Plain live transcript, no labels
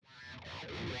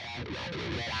Welcome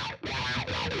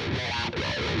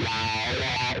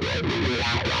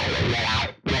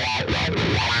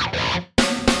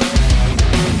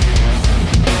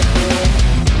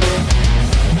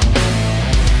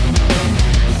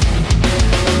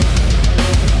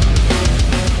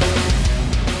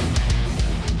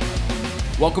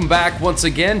back once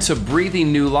again to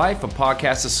Breathing New Life, a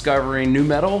podcast discovering new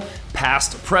metal,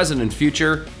 past, present, and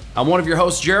future. I'm one of your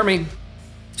hosts, Jeremy.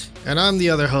 And I'm the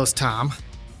other host, Tom.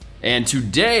 And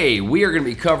today we are going to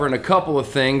be covering a couple of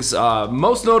things.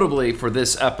 Most notably for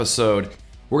this episode,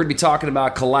 we're going to be talking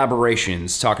about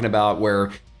collaborations, talking about where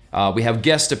we have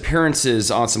guest appearances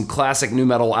on some classic new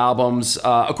metal albums.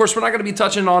 Of course, we're not going to be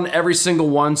touching on every single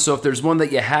one, so if there's one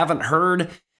that you haven't heard,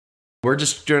 we're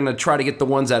just going to try to get the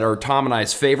ones that are Tom and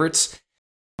I's favorites,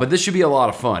 but this should be a lot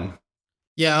of fun.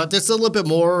 Yeah, this is a little bit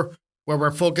more where we're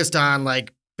focused on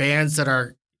like bands that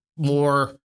are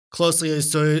more closely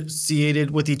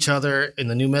associated with each other in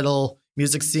the new metal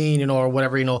music scene, or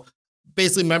whatever,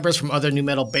 basically members from other new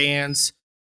metal bands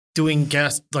doing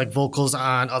guest like vocals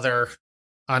on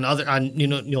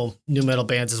new metal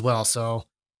bands as well. So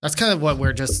that's kind of what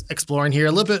we're just exploring here.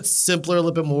 A little bit simpler, a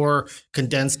little bit more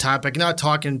condensed topic. Not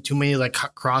talking too many like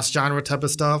cross-genre type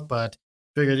of stuff, but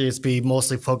figured it'd be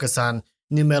mostly focused on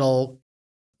new metal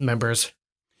members.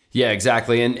 Yeah,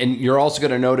 exactly. And you're also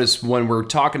going to notice when we're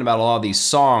talking about a lot of these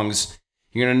songs,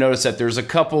 you're going to notice that there's a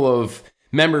couple of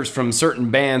members from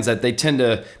certain bands that they tend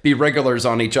to be regulars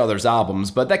on each other's albums.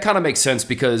 But that kind of makes sense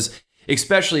because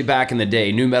especially back in the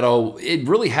day, new metal, it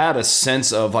really had a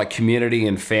sense of like community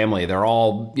and family. They're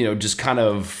all, just kind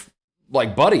of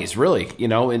like buddies, really,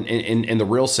 in the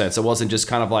real sense. It wasn't just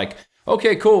kind of like,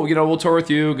 okay, cool, we'll tour with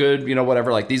you, good,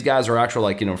 whatever. Like these guys are actual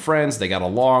like, friends. They got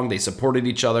along, they supported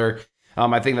each other.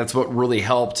 I think that's what really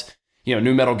helped,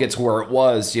 new metal get to where it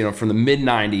was, from the mid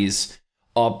 90s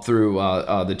up through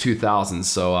the 2000s.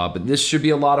 So, but this should be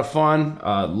a lot of fun.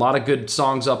 A lot of good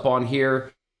songs up on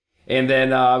here. And then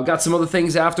we've got some other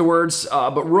things afterwards.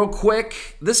 But real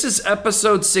quick, this is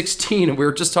episode 16. And we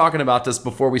were just talking about this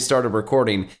before we started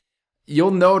recording. You'll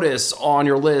notice on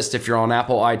your list, if you're on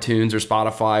Apple, iTunes, or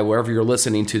Spotify, wherever you're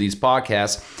listening to these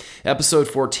podcasts, episode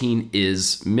 14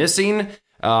 is missing.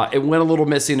 It went a little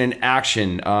missing in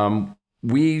action.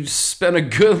 We spent a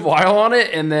good while on it,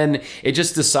 and then it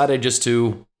just decided just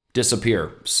to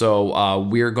disappear. So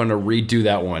we're going to redo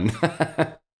that one.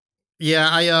 Yeah,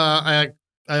 I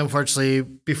unfortunately,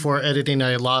 before editing,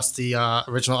 I lost the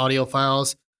original audio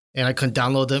files, and I couldn't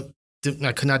download them.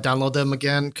 I could not download them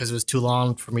again because it was too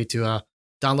long for me to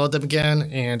download them again.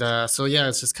 And so, yeah,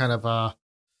 it's just kind of,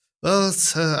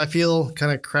 I feel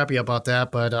kind of crappy about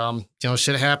that, but,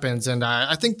 shit happens. And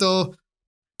I think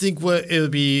what it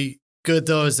would be good,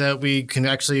 though, is that we can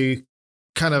actually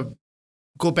kind of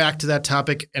go back to that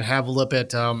topic and have a little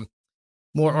bit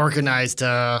more organized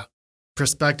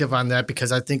perspective on that,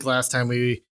 because I think last time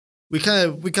we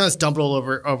kind of stumbled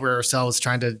over ourselves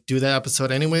trying to do that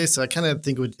episode anyway. So I kind of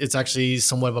think it's actually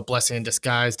somewhat of a blessing in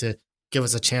disguise to give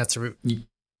us a chance to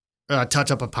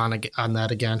touch up on that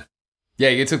again. Yeah,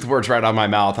 you took the words right out of my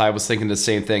mouth. I was thinking the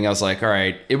same thing. I was like, all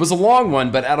right, it was a long one,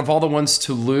 but out of all the ones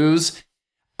to lose,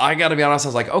 I got to be honest, I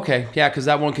was like, okay, yeah, because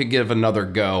that one could give another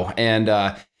go. And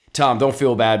Tom, don't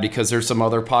feel bad, because there's some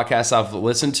other podcasts I've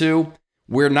listened to.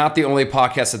 We're not the only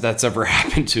podcast that's ever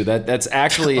happened to. That's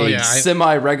actually a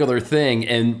semi-regular thing.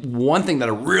 And one thing that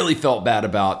I really felt bad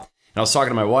about, and I was talking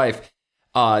to my wife,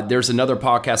 there's another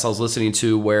podcast I was listening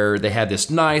to where they had this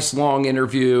nice long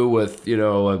interview with,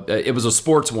 it was a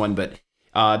sports one, but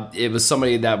it was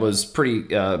somebody that was pretty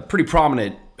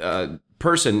prominent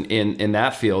person in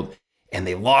that field, and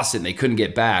they lost it and they couldn't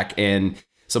get back. And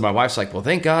so my wife's like, well,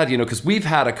 thank God, because we've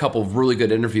had a couple of really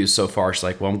good interviews so far. She's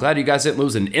like, well, I'm glad you guys didn't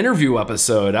lose an interview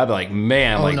episode. I'd be like,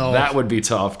 man, that would be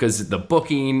tough, because the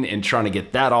booking and trying to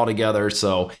get that all together.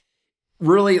 So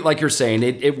really, like you're saying,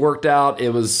 it worked out.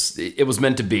 It was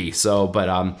meant to be. So,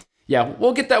 but yeah,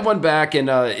 we'll get that one back, and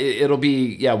it'll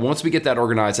be, once we get that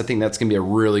organized, I think that's going to be a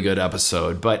really good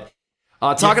episode. But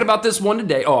talking about this one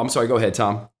today. Oh, I'm sorry. Go ahead,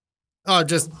 Tom. I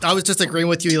was just agreeing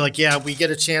with you. Like, yeah, we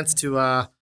get a chance to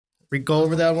we go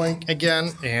over that one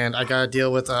again, and I got to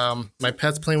deal with my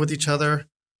pets playing with each other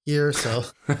here. So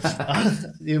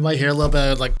you might hear a little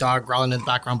bit of like dog growling in the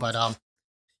background, but I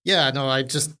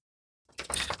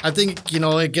think,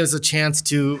 it gives a chance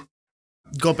to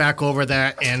go back over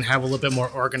that and have a little bit more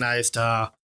organized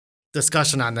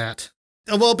discussion on that.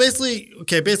 Well, basically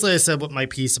I said what my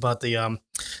piece about the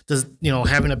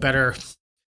having a better,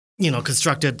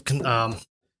 constructed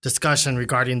discussion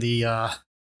regarding the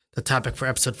topic for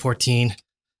episode 14.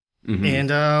 Mm-hmm. And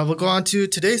we'll go on to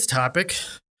today's topic,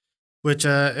 which,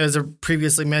 as I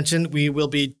previously mentioned, we will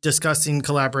be discussing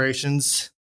collaborations,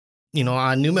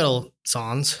 on new metal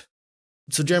songs.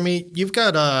 So, Jeremy, you've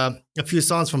got a few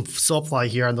songs from Soulfly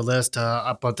here on the list,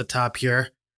 up at the top here,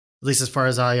 at least as far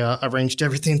as I arranged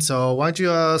everything. So, why don't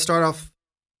you start off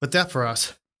with that for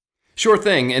us? Sure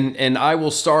thing. And I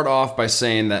will start off by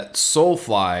saying that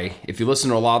Soulfly, if you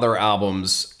listen to a lot of their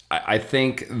albums, I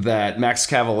think that Max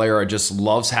Cavalera just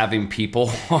loves having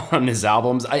people on his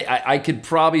albums. I could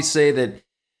probably say that,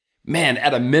 man,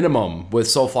 at a minimum with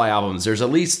Soulfly albums, there's at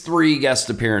least 3 guest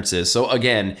appearances. So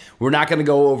again, we're not going to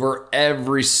go over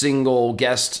every single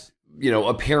guest,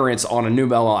 appearance on a new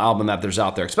metal album that there's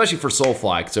out there, especially for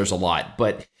Soulfly, because there's a lot.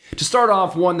 But to start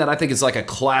off, one that I think is like a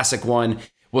classic one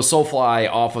was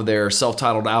Soulfly off of their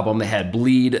self-titled album. They had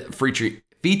Bleed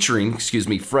featuring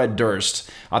Fred Durst.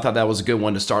 I thought that was a good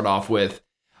one to start off with.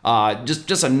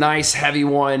 Just a nice heavy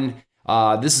one.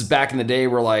 This is back in the day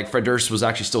where like Fred Durst was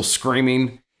actually still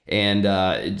screaming, and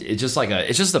it's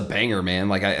just a banger, man.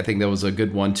 Like I think that was a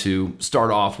good one to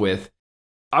start off with.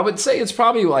 I would say it's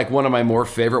probably like one of my more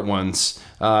favorite ones.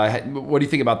 What do you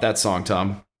think about that song,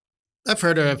 Tom? I've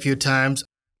heard it a few times.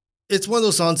 It's one of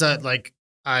those songs that like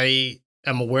I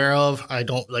am aware of. I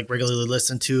don't like regularly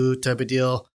listen to type of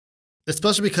deal,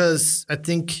 especially because I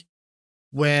think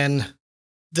when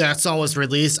that song was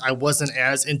released, I wasn't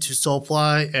as into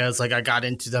Soulfly as like I got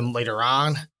into them later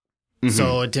on. Mm-hmm.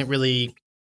 So it didn't really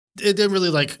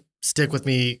like stick with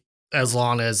me as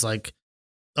long as like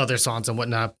other songs and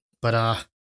whatnot. But I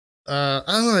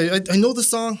don't know. I know the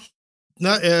song,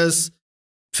 not as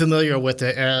familiar with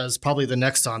it as probably the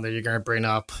next song that you're gonna bring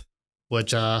up,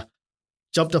 which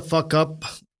Jump the Fuck Up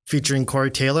featuring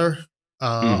Corey Taylor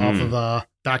off of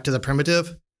Back to the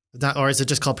Primitive. Or is it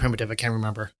just called Primitive? I can't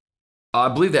remember. I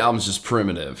believe the album's just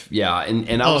Primitive. Yeah,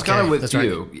 and I was kind of with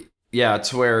you. Right. Yeah,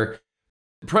 it's where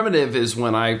Primitive is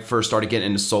when I first started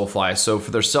getting into Soulfly. So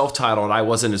for their self-titled, I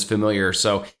wasn't as familiar.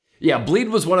 So yeah, Bleed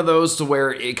was one of those to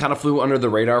where it kind of flew under the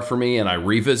radar for me and I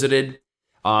revisited.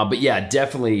 But yeah,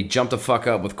 definitely Jump the Fuck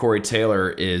Up with Corey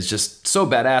Taylor is just so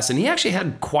badass. And he actually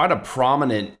had quite a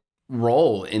prominent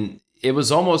role in it.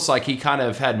 Was almost like he kind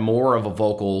of had more of a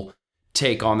vocal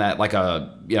take on that, like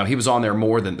he was on there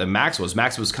more than Max was.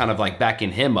 Max was kind of like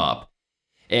backing him up.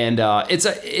 And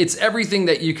it's everything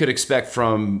that you could expect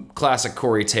from classic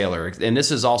Corey Taylor. And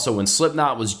this is also when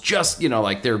Slipknot was just,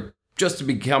 they're just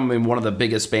becoming one of the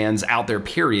biggest bands out there,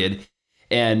 period.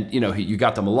 And, you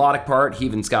got the melodic part. He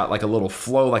even's got like a little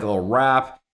flow, like a little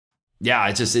rap. Yeah,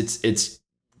 it's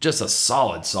just a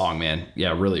solid song, man.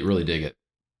 Yeah, really, really dig it.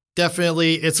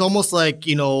 Definitely. It's almost like,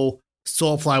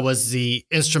 Soulfly was the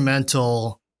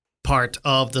instrumental part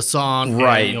of the song.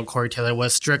 Right. And, Corey Taylor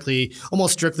was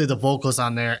almost strictly the vocals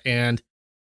on there. And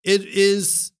it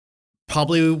is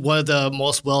probably one of the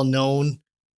most well-known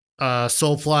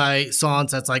Soulfly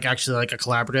songs that's like actually like a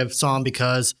collaborative song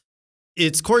because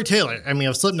it's Corey Taylor. I mean,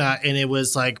 of Slipknot, and it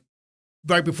was like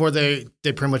right before they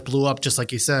pretty much blew up, just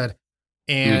like you said.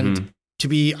 And to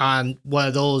be on one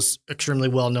of those extremely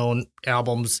well-known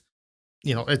albums,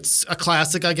 it's a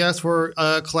classic, I guess, for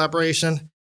a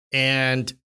collaboration.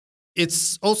 And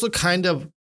it's also kind of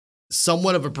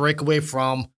somewhat of a breakaway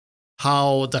from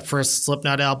how the first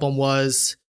Slipknot album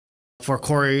was for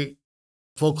Corey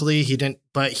vocally.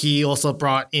 But he also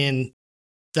brought in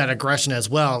that aggression as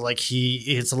well. Like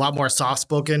it's a lot more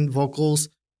soft-spoken vocals.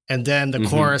 And then the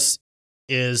chorus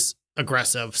is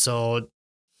aggressive. So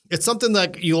it's something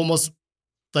like you almost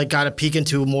like got to peek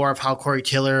into more of how Corey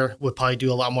Taylor would probably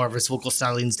do a lot more of his vocal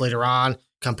stylings later on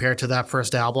compared to that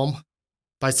first album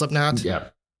by Slipknot. Yeah.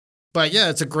 But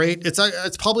yeah,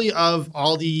 it's probably of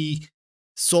all the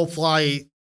Soulfly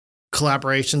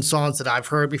collaboration songs that I've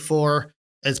heard before,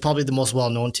 it's probably the most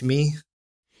well-known to me.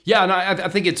 Yeah, and I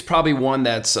think it's probably one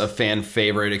that's a fan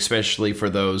favorite, especially for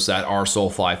those that are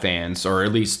Soulfly fans, or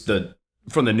at least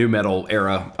from the new metal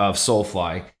era of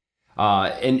Soulfly.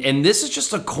 And this is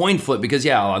just a coin flip because,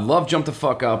 yeah, I love Jump the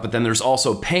Fuck Up, but then there's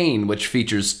also Pain, which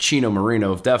features Chino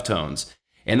Moreno of Deftones.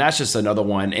 And that's just another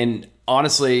one. And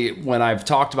honestly, when I've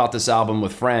talked about this album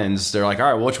with friends, they're like, all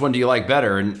right, well, which one do you like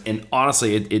better? And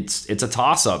honestly, it's a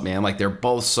toss-up, man. Like, they're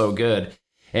both so good.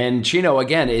 And Chino,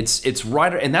 again, it's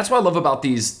right. And that's what I love about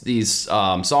these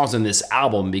songs in this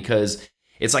album, because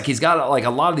it's like he's got like a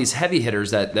lot of these heavy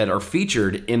hitters that are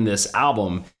featured in this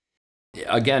album.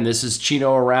 Again, this is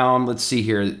Chino around, let's see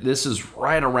here. This is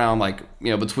right around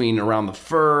between Around the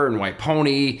Fur and White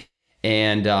Pony.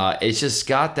 And it's just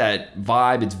got that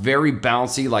vibe. It's very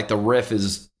bouncy. Like the riff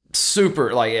is super,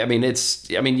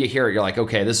 you hear it, you're like,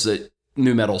 okay, this is a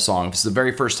new metal song. It's the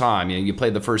very first time, you play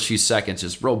the first few seconds,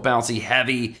 just real bouncy,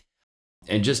 heavy.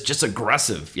 and just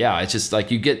aggressive. Yeah, it's just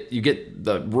like you get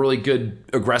the really good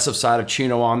aggressive side of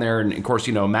Chino on there, and of course,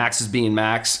 Max is being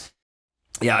Max.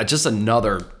 Yeah, just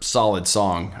another solid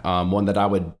song, one that I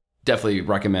would definitely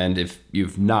recommend if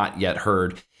you've not yet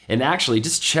heard. And actually,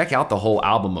 just check out the whole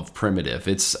album of Primitive.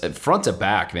 It's front to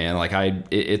back, man. Like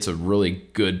it's a really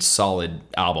good, solid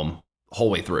album whole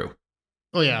way through.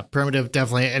 Oh yeah, Primitive,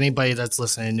 definitely. Anybody that's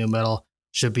listening to new metal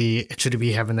should be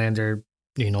having that in their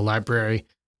library.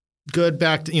 Good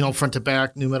back to, front to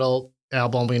back new metal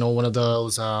album. One of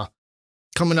those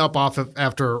coming up off of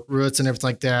after Roots and everything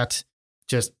like that.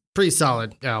 Just pretty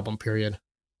solid album. Period.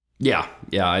 Yeah,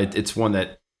 it's one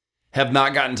that have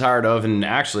not gotten tired of, and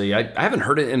actually I haven't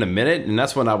heard it in a minute, and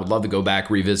that's one I would love to go back,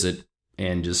 revisit,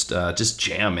 and just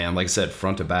jam, man. Like I said,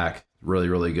 front to back, really,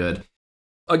 really good.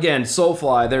 Again,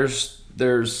 Soulfly,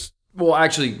 there's well,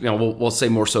 actually, we'll say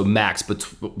more so Max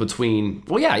between.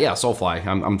 Well, yeah, Soulfly.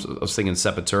 I was thinking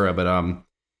Sepultura,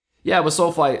 but with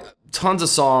Soulfly, tons of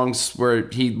songs where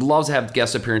he loves to have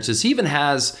guest appearances. He even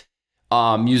has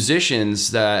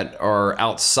musicians that are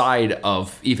outside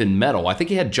of even metal. I think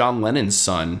he had John Lennon's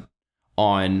son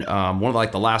on one of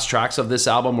like the last tracks of this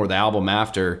album or the album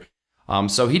after.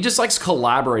 So he just likes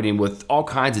collaborating with all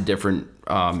kinds of different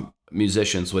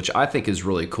musicians, which I think is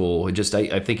really cool.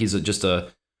 I think he's just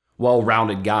a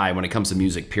well-rounded guy when it comes to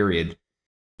music, period.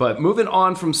 But moving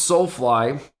on from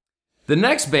Soulfly, the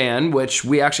next band, which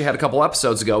we actually had a couple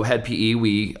episodes ago, Hed PE,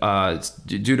 we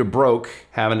due to Broke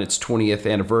having its 20th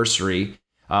anniversary,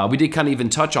 we did kind of even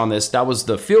touch on this. That was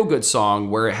the feel-good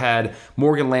song where it had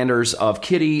Morgan Landers of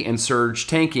Kitty and Serge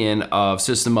Tankian of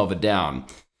System of a Down.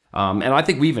 And I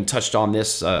think we even touched on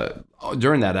this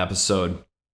during that episode.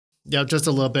 Yeah, just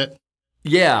a little bit.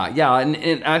 Yeah.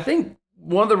 And I think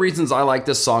one of the reasons I like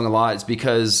this song a lot is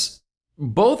because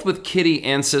both with Kitty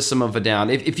and System of a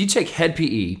Down, if you take Hed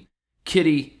PE,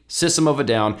 Kitty, System of a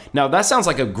Down, now that sounds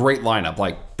like a great lineup.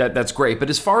 Like that's great. But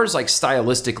as far as like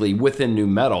stylistically within nu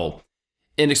metal,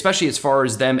 and especially as far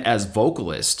as them as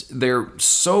vocalists, they're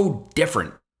so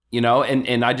different, and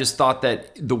I just thought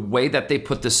that the way that they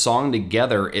put this song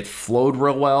together, it flowed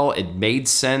real well. It made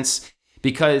sense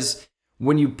because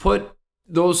when you put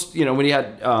those, when you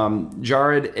had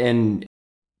Jared and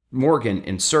Morgan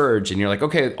and Serge, and you're like,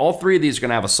 okay, all three of these are going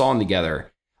to have a song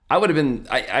together. I would have been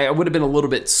a little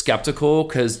bit skeptical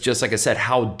because just like I said,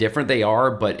 how different they are,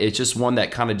 but it's just one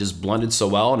that kind of just blended so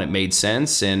well and it made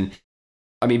sense. And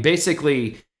I mean,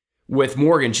 basically with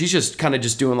Morgan, she's just kind of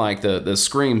just doing like the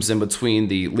screams in between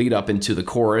the lead up into the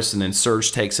chorus, and then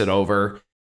Serge takes it over.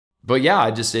 But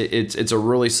yeah, it's a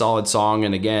really solid song.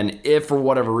 And again, if for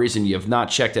whatever reason you have not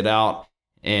checked it out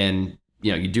and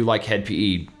you do like Hed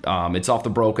PE, it's off the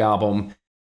Broke album.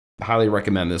 Highly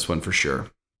recommend this one for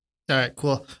sure. All right,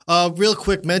 cool. Real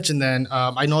quick mention then.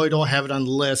 I know I don't have it on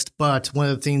the list, but one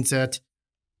of the things that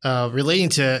relating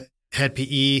to Hed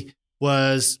PE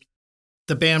was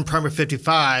the band Primer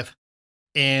 55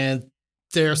 and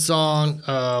their song.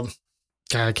 God,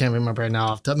 I can't remember right now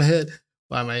off the top of my head.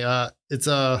 Why am I? It's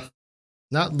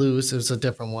not Loose. It was a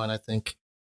different one, I think.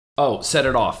 Oh, Set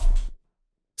It Off.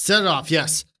 Set It Off.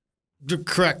 Yes,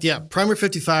 correct. Yeah, Primer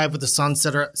 55 with the song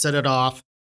Set It Off.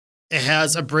 It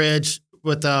has a bridge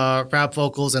with rap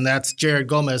vocals, and that's Jared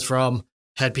Gomez from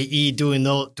Hed PE doing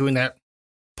that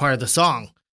part of the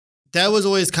song. That was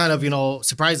always kind of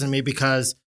surprising to me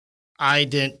because I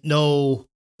didn't know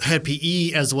Hed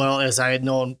PE as well as I had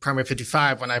known Primer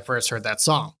 55 when I first heard that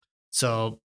song.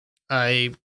 So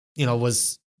I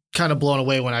was kind of blown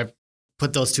away when I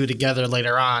put those two together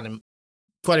later on, and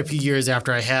quite a few years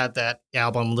after I had that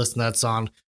album, listened to that song,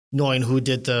 knowing who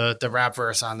did the rap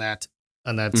verse on that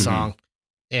song.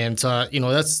 And so,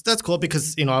 that's cool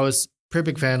because, I was a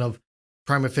pretty big fan of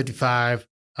Primer 55,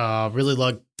 really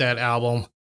loved that album.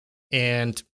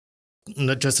 And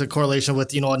just a correlation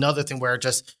with, another thing where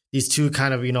just these two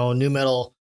kind of, nu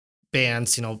metal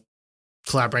bands,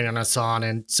 collaborating on a song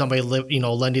and somebody,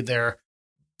 lending their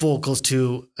vocals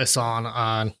to a song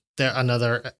on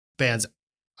another band's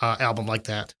album like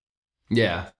that.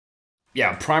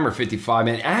 Yeah, Primer 55,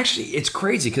 man. Actually, it's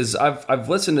crazy because I've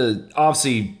listened to,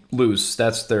 obviously, Loose.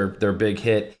 That's their big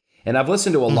hit. And I've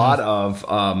listened to a lot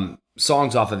of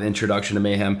songs off of Introduction to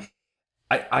Mayhem.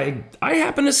 I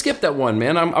happen to skip that one,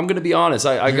 man. I'm going to be honest.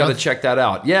 I got to check that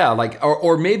out. Yeah, like,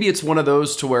 or maybe it's one of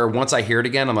those to where once I hear it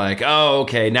again, I'm like, oh,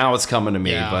 okay, now it's coming to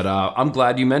me. Yeah. But I'm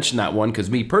glad you mentioned that one because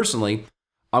me personally,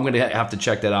 I'm going to have to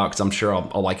check that out because I'm sure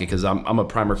I'll like it because I'm a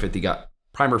Primer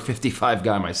 55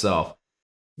 guy myself.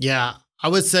 Yeah, I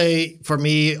would say for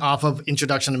me, off of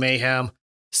Introduction to Mayhem,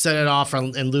 Set It Off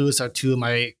and Loose are two of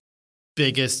my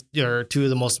biggest, or two of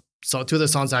the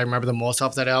songs I remember the most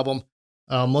off that album.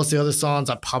 Most of the other songs,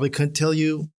 I probably couldn't tell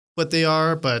you what they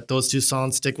are, but those two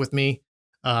songs stick with me.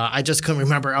 I just couldn't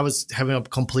remember. I was having a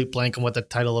complete blank on what the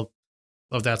title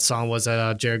of that song was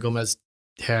that Jerry Gomez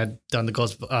had done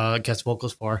the guest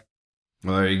vocals for.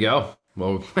 Well, there you go.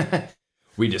 Well,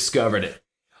 we discovered it.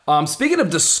 Speaking of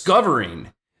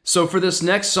discovering, so for this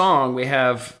next song, we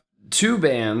have two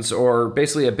bands, or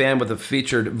basically a band with a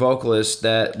featured vocalist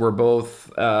that were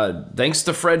both, thanks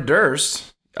to Fred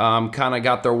Durst, kind of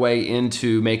got their way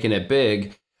into making it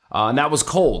big. And that was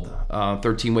Cold,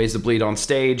 13 Ways to Bleed on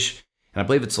Stage. And I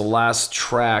believe it's the last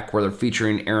track where they're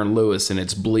featuring Aaron Lewis, and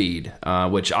it's Bleed,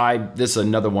 which this is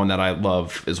another one that I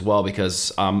love as well,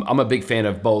 because I'm a big fan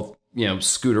of both,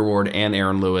 Scooter Ward and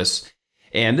Aaron Lewis.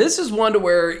 And this is one to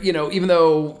where, even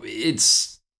though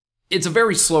it's a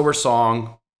very slower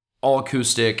song, all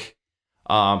acoustic,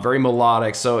 very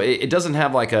melodic, so it doesn't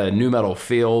have like a nu metal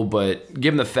feel, but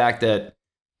given the fact that,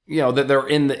 that they're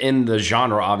in the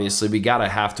genre, obviously, we gotta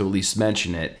have to at least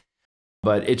mention it.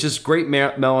 But it's just great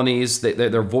melodies.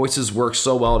 Their voices work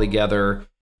so well together.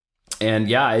 And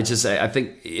yeah, I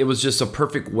think it was just a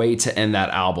perfect way to end that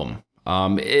album.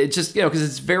 It just, because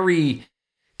it's very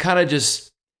kind of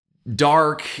just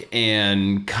dark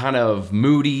and kind of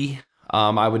moody.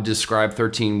 I would describe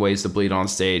 13 Ways to Bleed on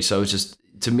Stage. So it's just,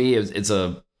 to me, it's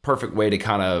a perfect way to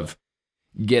kind of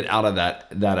get out of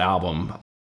that album.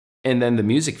 And then the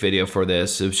music video for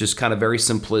this, it was just kind of very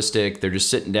simplistic. They're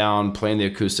just sitting down, playing the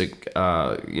acoustic,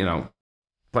 playing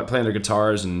their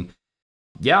guitars. And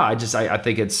yeah, I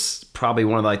think it's probably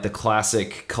one of like the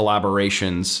classic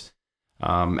collaborations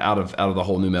out of the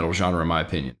whole nu metal genre, in my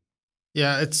opinion.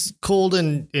 Yeah, it's Cold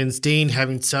and Steen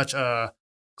having such a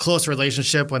close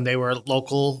relationship when they were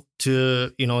local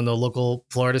to, in the local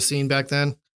Florida scene back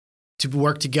then, to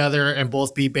work together and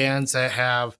both be bands that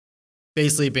have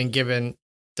basically been given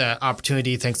that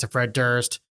opportunity thanks to Fred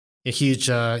Durst. A huge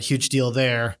deal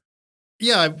there.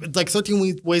 Yeah, like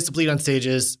 13 Ways to Bleed on Stage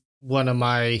is one of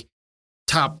my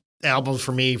top albums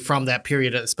for me from that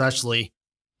period, especially.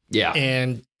 Yeah.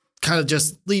 And kind of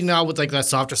just leading out with like that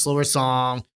softer, slower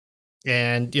song,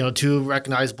 and two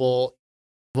recognizable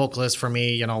vocalists for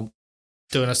me,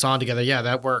 doing a song together. Yeah,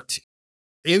 that worked.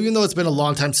 Even though it's been a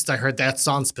long time since I heard that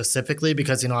song specifically,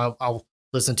 because I'll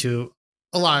listen to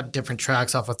a lot of different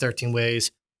tracks off of 13 Ways.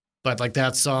 But like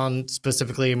that song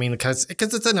specifically, I mean, because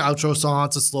it's an outro song,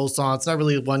 it's a slow song. It's not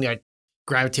really one I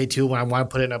gravitate to when I want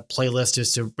to put it in a playlist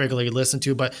just to regularly listen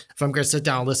to. But if I'm going to sit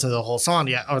down and listen to the whole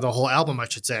song, or the whole album, I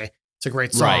should say, it's a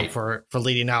great song for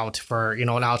leading out, for, an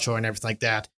outro and everything like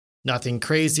that. Nothing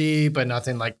crazy, but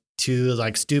nothing like too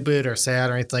like stupid or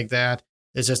sad or anything like that.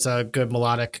 It's just a good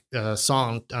melodic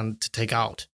song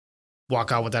to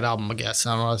walk out with that album, I guess.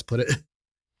 I don't know how to put it.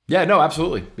 Yeah, no,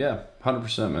 absolutely. Yeah,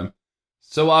 100%, man.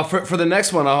 So for the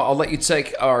next one, I'll let you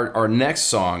take our next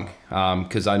song,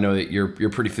 because I know that you're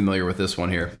pretty familiar with this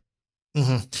one here.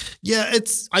 Mm-hmm. Yeah,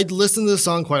 I listen to this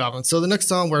song quite often. So the next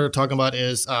song we're talking about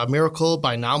is Miracle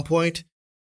by Nonpoint,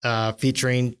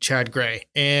 featuring Chad Gray.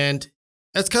 And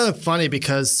it's kind of funny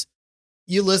because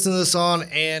you listen to the song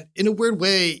and in a weird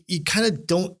way, you kind of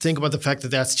don't think about the fact that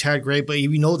that's Chad Gray, but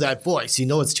you know that voice,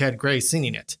 it's Chad Gray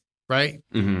singing it, right?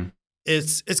 Mm-hmm.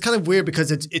 It's kind of weird because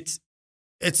to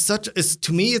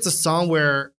me, it's a song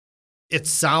where it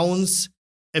sounds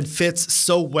and fits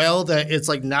so well that it's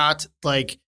like not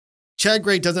like Chad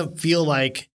Gray doesn't feel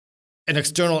like an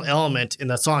external element in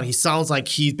the song. He sounds like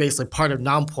he's basically part of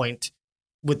Nonpoint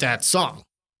with that song.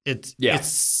 It's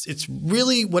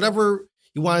really whatever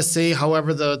you want to say.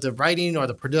 However, the writing or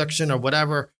the production or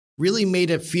whatever really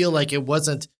made it feel like it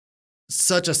wasn't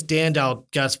such a standout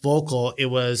guest vocal. It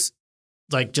was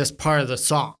like just part of the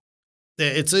song.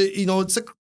 It's a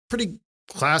pretty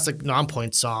classic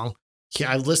Nonpoint song.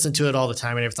 Yeah, I listen to it all the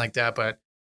time and everything like that, but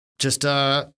just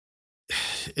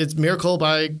it's Miracle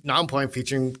by Nonpoint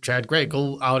featuring Chad Gray.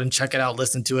 Go out and check it out,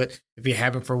 listen to it if you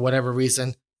haven't for whatever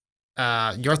reason.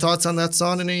 Your thoughts on that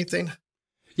song and anything?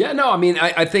 Yeah, no, I mean,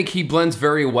 I think he blends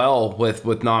very well with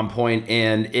Nonpoint,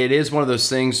 and it is one of those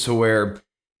things to where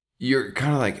you're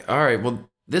kind of like, all right, well,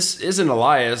 this isn't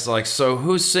Elias, like, so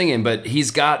who's singing? But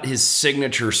he's got his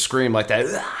signature scream like that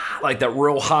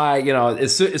real high,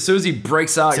 as soon as he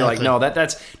breaks out, exactly. You're like, no,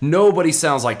 that's nobody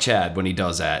sounds like Chad when he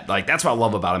does that. Like, that's what I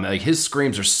love about him. Like, his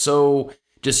screams are so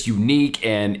just unique,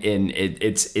 and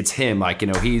it's him. Like,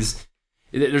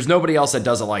 there's nobody else that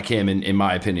does it like him, in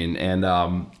my opinion. And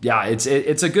yeah,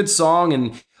 it's a good song.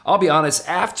 And I'll be honest,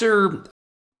 after,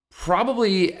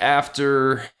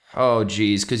 oh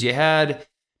geez, because you had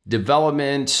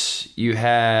Development,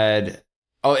 it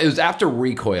was after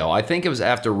Recoil. I think it was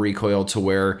after Recoil to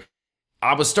where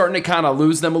I was starting to kind of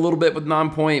lose them a little bit with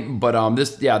Nonpoint, but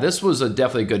this was a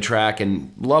definitely a good track,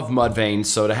 and love Mudvayne.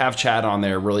 So to have Chad on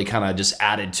there really kind of just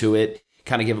added to it,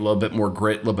 kind of give it a little bit more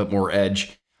grit, a little bit more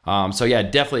edge. So yeah,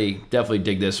 definitely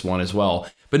dig this one as well.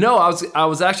 But no, I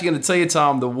was actually going to tell you,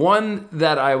 Tom, the one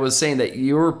that I was saying that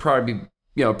you were probably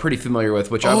pretty familiar with,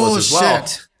 which I was as well.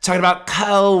 Talking about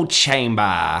Cold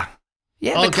Chamber.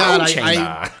 Yeah, oh, the God, Cold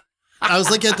Chamber. I was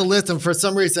looking at the list, and for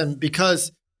some reason,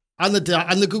 because on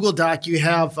the Google Doc, you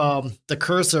have the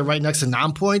cursor right next to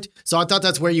Nonpoint. So I thought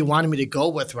that's where you wanted me to go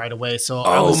with right away. So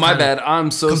I was my bad.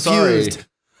 I'm so confused.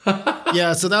 sorry.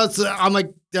 Yeah, so I'm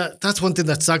like, that's one thing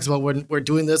that sucks about when we're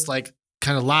doing this, like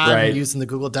kind of live and using the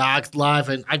Google Doc live.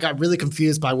 And I got really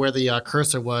confused by where the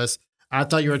cursor was. I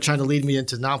thought you were trying to lead me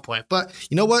into Nonpoint. But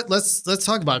you know what? Let's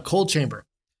talk about Cold Chamber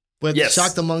with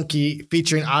Shock the Monkey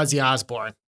featuring Ozzy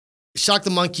Osbourne. Shock the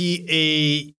Monkey,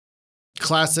 a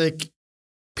classic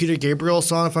Peter Gabriel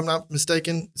song, if I'm not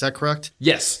mistaken. Is that correct?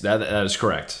 Yes, that is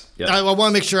correct. Yeah. I want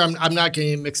to make sure I'm not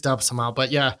getting mixed up somehow.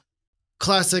 But yeah,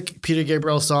 classic Peter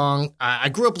Gabriel song. I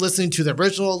grew up listening to the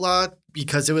original a lot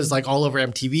because it was like all over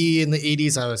MTV in the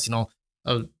 80s. I was,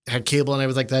 I had cable and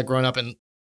everything like that growing up and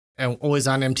always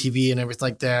on MTV and everything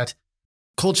like that.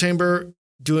 Cold Chamber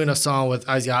doing a song with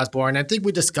Ozzy Osbourne. I think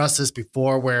we discussed this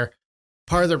before, where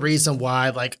part of the reason why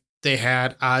like they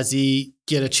had Ozzy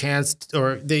get a chance,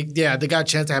 or they got a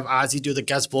chance to have Ozzy do the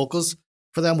guest vocals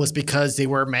for them, was because they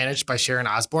were managed by Sharon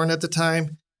Osbourne at the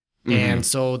time. Mm-hmm. And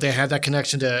so they had that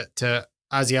connection to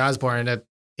Ozzy Osbourne.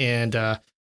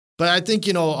 But I think,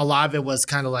 a lot of it was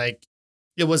kind of like,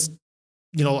 it was,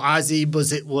 Ozzy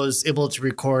was able to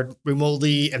record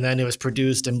remotely, and then it was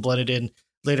produced and blended in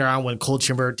later on when Cold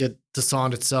Chamber did the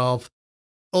song itself.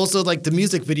 Also, like the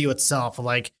music video itself,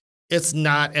 like it's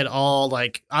not at all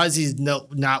like Ozzy's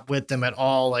not with them at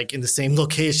all, like in the same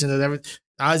location.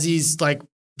 Ozzy's like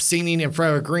singing in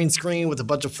front of a green screen with a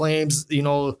bunch of flames,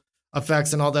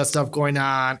 effects and all that stuff going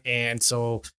on. And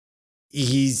so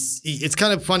it's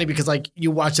kind of funny because like you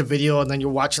watch a video and then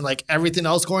you're watching like everything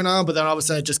else going on, but then all of a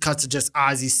sudden it just cuts to just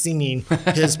Ozzy singing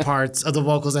his parts of the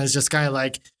vocals. And it's just kind of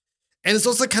like, and it's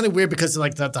also kind of weird because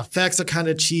like the effects are kind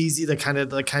of cheesy. They're kind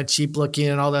of cheap looking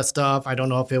and all that stuff. I don't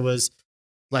know if it was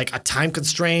like a time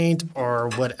constraint or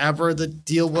whatever the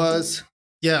deal was.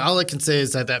 Yeah, all I can say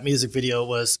is that music video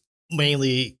was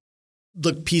mainly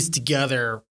pieced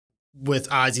together with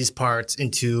Ozzy's parts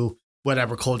into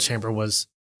whatever Cold Chamber was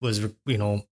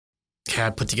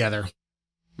had put together.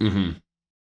 Mm-hmm.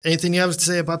 Anything you have to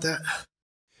say about that?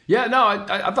 Yeah, no,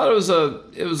 I thought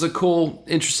it was a cool,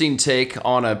 interesting take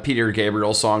on a Peter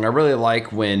Gabriel song. I really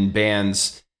like when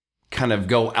bands kind of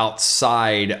go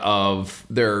outside of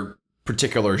their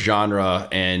particular genre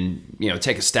and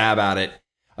take a stab at it.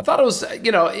 I thought it was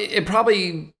it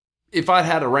probably, if I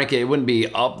had to rank it wouldn't be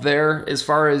up there as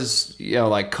far as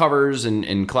like covers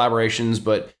and collaborations,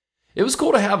 but it was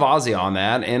cool to have Ozzy on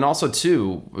that. And also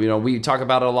too, we talk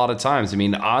about it a lot of times. I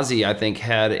mean, Ozzy I think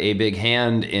had a big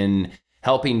hand in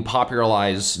helping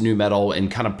popularize nu metal and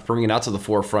kind of bring it out to the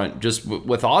forefront just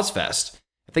with Ozfest.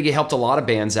 I think he helped a lot of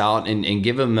bands out and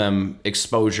giving them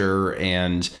exposure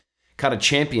and kind of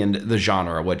championed the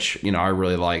genre, which, I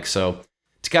really like. So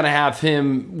to kind of have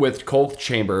him with Cold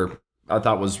Chamber, I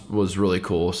thought was really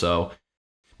cool. So,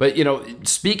 but,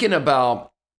 speaking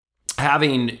about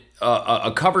having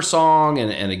a cover song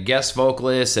and a guest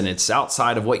vocalist, and it's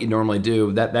outside of what you normally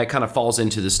do, that kind of falls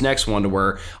into this next one to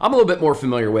where I'm a little bit more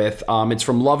familiar with. It's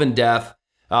from Love and Death.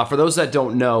 For those that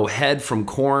don't know, Head from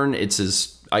Korn, it's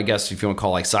his, I guess if you want to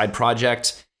call it like side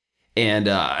project. And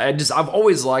I've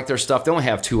always liked their stuff. They only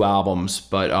have 2 albums,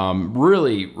 but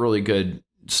really, really good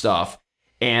stuff.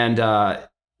 And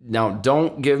now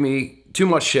don't give me too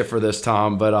much shit for this,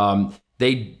 Tom, but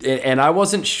and I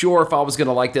wasn't sure if I was going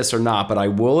to like this or not, but I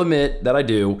will admit that I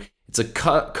do. It's a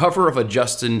cover of a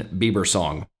Justin Bieber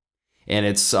song, and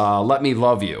it's Let Me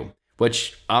Love You,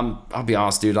 which I'll be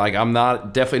honest, dude, like I'm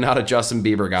definitely not a Justin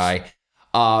Bieber guy.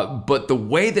 But the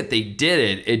way that they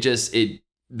did it,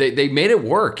 they made it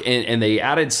work, and they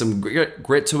added some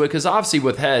grit to it, because obviously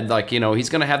with Head, like, he's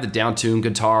going to have the down-tuned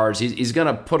guitars. He's going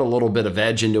to put a little bit of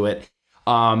edge into it.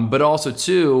 But also,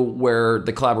 too, where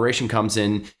the collaboration comes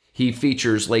in, he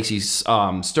features Lacey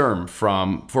Sturm,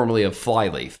 formerly of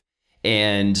Flyleaf.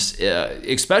 And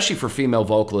especially for female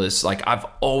vocalists, like I've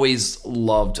always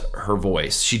loved her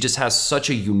voice. She just has such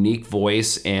a unique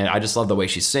voice, and I just love the way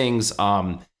she sings.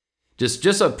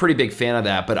 Just a pretty big fan of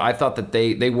that, but I thought that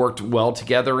they worked well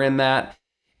together in that.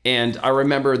 And I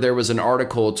remember there was an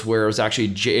article to where it was actually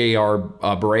J.R.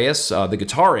 Bareilles, the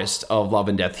guitarist of Love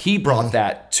and Death. He brought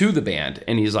that to the band,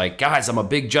 and he's like, guys, I'm a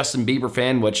big Justin Bieber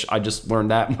fan, which I just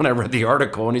learned that when I read the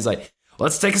article. And he's like,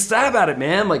 let's take a stab at it,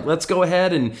 man. Like, let's go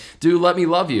ahead and do Let Me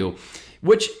Love You,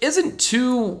 which isn't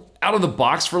too out of the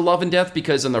box for Love and Death,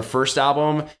 because in their first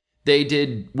album, they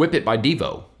did Whip It by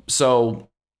Devo. So,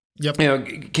 Yep. you know,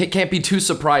 can't be too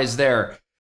surprised there.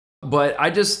 But I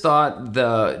just thought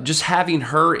just having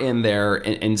her in there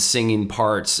and singing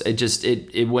parts,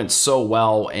 it went so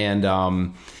well.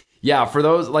 And yeah, for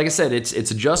those, like I said, it's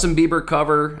a Justin Bieber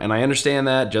cover, and I understand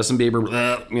that Justin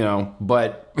Bieber, you know,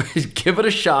 but give it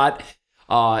a shot.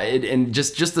 And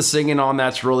just the singing on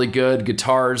that's really good.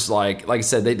 Guitars, like I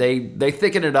said, they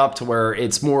thicken it up to where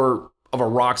it's more of a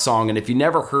rock song. And if you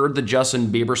never heard the Justin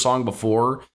Bieber song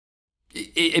before,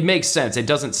 it makes sense. It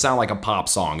doesn't sound like a pop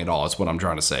song at all. Is what I'm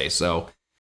trying to say. So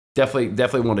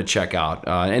definitely want to check out.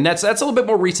 And that's a little bit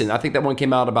more recent. I think that one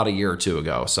came out about a year or two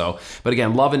ago. So, but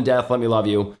again, Love and Death, Let Me Love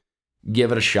You.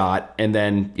 Give it a shot. And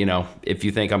then, you know, if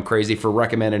you think I'm crazy for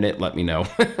recommending it, let me know.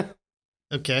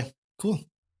 Okay, cool.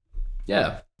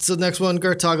 Yeah. So the next one we're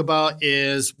going to talk about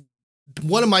is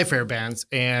one of my favorite bands,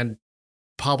 and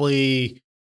probably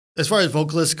as far as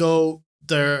vocalists go,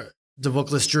 the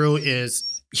vocalist Drew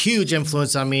is huge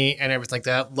influence on me and everything like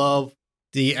that. Love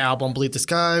the album Bleed the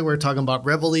Sky. We're talking about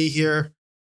Reveille here,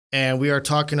 and we are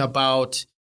talking about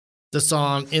the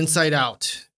song Inside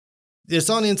Out. The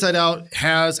song Inside Out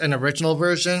has an original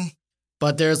version,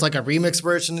 but there's like a remix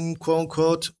version, quote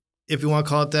unquote, if you want to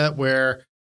call it that, where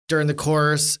during the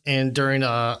chorus and during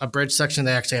a bridge section,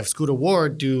 they actually have Scooter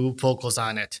Ward do vocals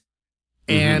on it.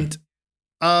 And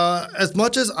as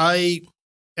much as I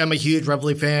am a huge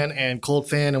Reveille fan and Cold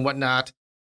fan and whatnot,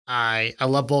 I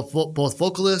love both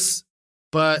vocalists,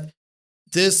 but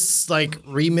this like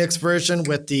remix version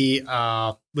with the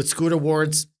with Scooter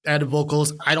Ward's added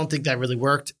vocals, I don't think that really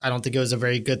worked. I don't think it was a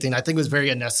very good thing. I think it was very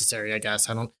unnecessary, I guess.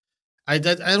 I don't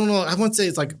know. I wouldn't say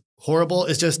it's like horrible.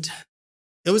 It's just,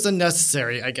 it was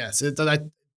unnecessary, I guess. I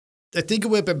think it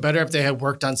would have been better if they had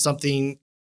worked on something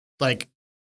like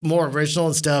more original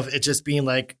and stuff. It just being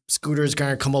like Scooter's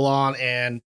gonna come along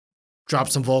and drop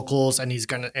some vocals, and he's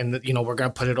gonna, and you know, we're gonna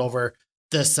put it over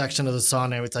this section of the song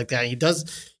and everything like that. He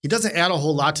doesn't add a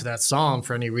whole lot to that song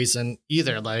for any reason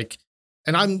either. Like,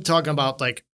 and I'm talking about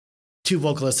like two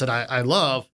vocalists that I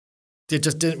love. It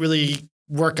just didn't really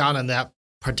work out in that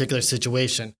particular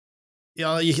situation. You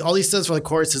know, all he says for the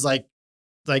chorus is like,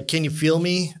 can you feel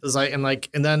me? It's like,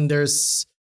 and then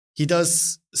he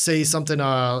does say something.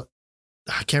 I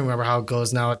can't remember how it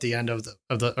goes now at the end of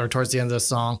the or towards the end of the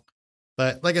song.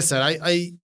 But like I said,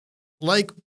 I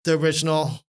like the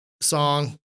original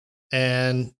song,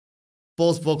 and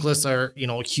both vocalists are, you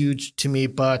know, huge to me,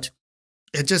 but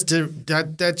it just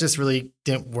that just really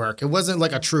didn't work. It wasn't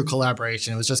like a true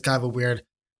collaboration. It was just kind of a weird,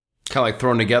 kind of like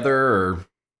thrown together, or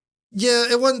yeah,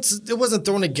 it wasn't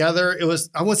thrown together. It was,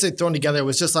 I wouldn't say thrown together. It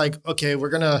was just like, okay, we're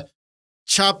gonna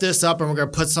chop this up and we're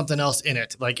gonna put something else in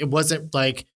it. Like, it wasn't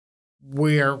like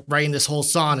we're writing this whole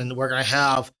song and we're gonna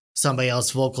have somebody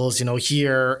else vocals, you know,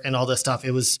 here and all this stuff.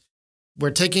 It was,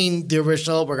 we're taking the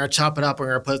original, we're gonna chop it up, we're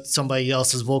gonna put somebody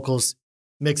else's vocals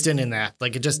mixed in that.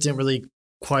 Like, it just didn't really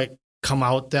quite come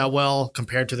out that well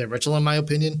compared to the original, in my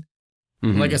opinion.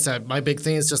 Like I said, my big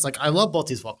thing is just like, I love both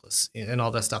these vocalists and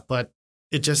all that stuff, but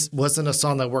it just wasn't a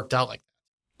song that worked out like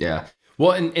that. Yeah.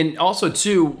 Well, and also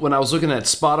too, when I was looking at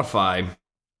Spotify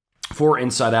for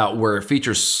Inside Out, where it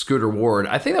features Scooter Ward,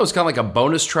 I think that was kind of like a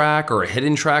bonus track or a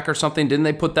hidden track or something. Didn't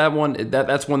they put that one?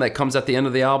 That's one that comes at the end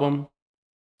of the album.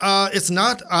 It's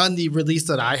not on the release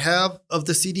that I have of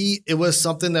the CD. It was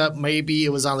something that maybe it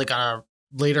was on like a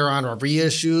later on a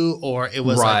reissue, or it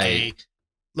was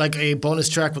like a bonus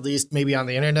track released maybe on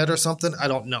the internet or something. I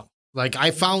don't know. Like,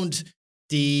 I found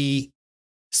the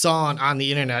song on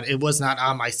the internet. It was not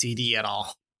on my CD at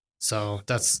all. So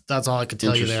that's all I could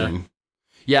tell you there.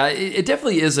 Yeah, it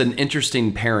definitely is an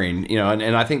interesting pairing, you know,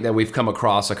 and I think that we've come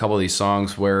across a couple of these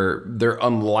songs where they're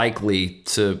unlikely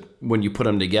to, when you put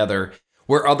them together,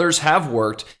 where others have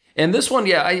worked. And this one,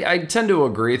 yeah, I tend to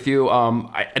agree with you.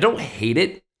 I don't hate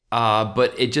it,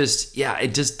 but it just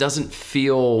doesn't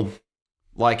feel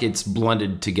like it's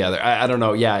blended together. I don't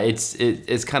know. Yeah,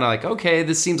 it's kind of like, okay,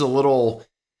 this seems a little,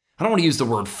 I don't want to use the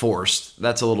word forced.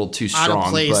 That's a little too strong. Out of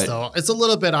place, though. It's a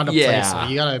little bit out of place, so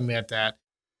you got to admit that.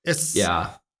 It's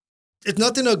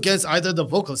nothing against either of the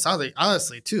vocalists,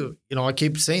 honestly, too. You know, I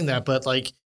keep saying that, but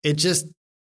like, it just,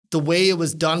 the way it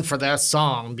was done for that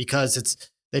song, because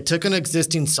they took an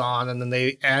existing song and then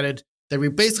they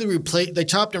basically replaced, they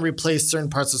chopped and replaced certain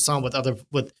parts of the song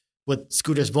with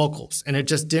Scooter's vocals, and it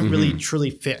just didn't really truly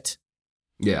fit.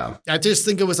 Yeah. I just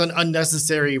think it was an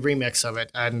unnecessary remix of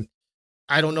it, and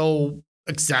I don't know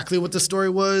exactly what the story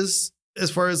was as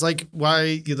far as like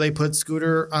why they put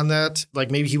Scooter on that.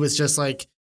 Like, maybe he was just like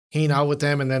hanging out with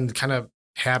them and then kind of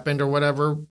happened or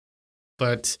whatever.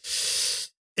 But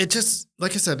it just,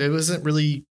 like I said, it didn't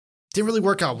really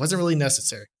work out. Wasn't really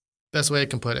necessary. Best way I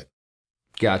can put it.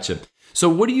 Gotcha. So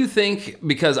what do you think?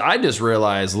 Because I just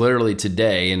realized literally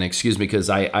today, and excuse me, because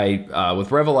I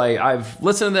with Reveille, I've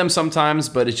listened to them sometimes,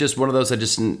 but it's just one of those I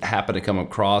just didn't happen to come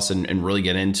across and really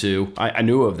get into. I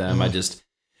knew of them. I just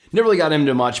never really got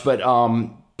into much. But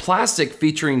Plastic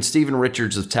featuring Stephen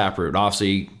Richards of Taproot.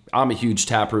 Obviously, I'm a huge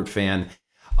Taproot fan.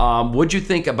 What'd you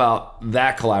think about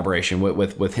that collaboration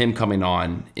with him coming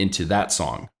on into that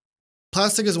song?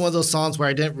 Plastic is one of those songs where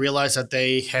I didn't realize that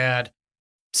they had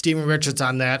Stephen Richards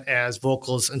on that as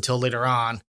vocals until later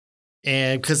on.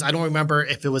 And because I don't remember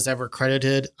if it was ever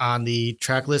credited on the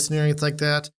track listing or anything like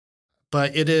that.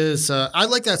 But it is, I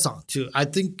like that song too. I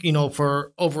think,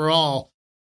 for overall,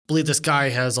 Believe the Sky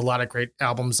has a lot of great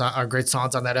great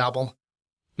songs on that album.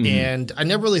 Mm-hmm. And I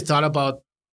never really thought about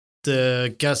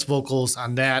the guest vocals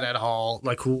on that at all,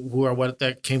 like who or what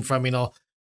that came from.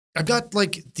 I'm not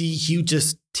like the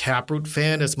hugest Taproot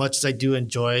fan as much as I do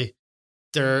enjoy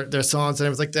their songs and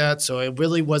everything like that. So it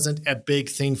really wasn't a big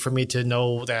thing for me to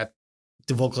know that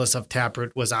the vocalist of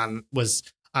Taproot was on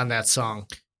that song.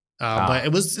 But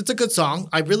it's a good song.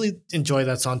 I really enjoy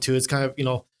that song too. It's kind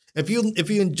of, if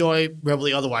you enjoy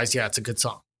Reveille otherwise, yeah, it's a good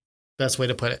song. Best way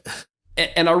to put it.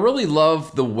 And I really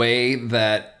love the way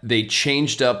that they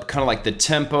changed up kind of like the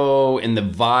tempo and the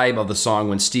vibe of the song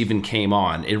when Steven came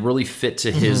on. It really fit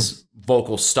to his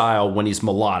vocal style when he's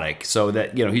melodic. So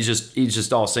that, he's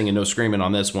just all singing, no screaming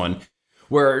on this one.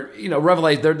 Where,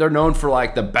 Reveille, they're known for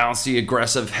like the bouncy,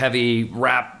 aggressive, heavy,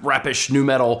 rapish nu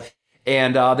metal.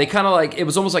 And they kind of like, it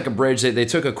was almost like a bridge. They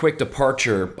took a quick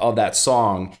departure of that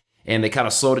song and they kind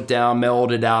of slowed it down,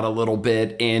 mellowed it out a little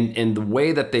bit. And the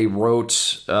way that they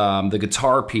wrote the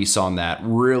guitar piece on that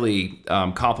really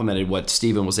complemented what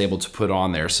Steven was able to put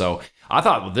on there. So I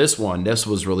thought with this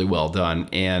was really well done.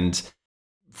 And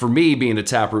for me, being a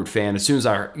Taproot fan, as soon as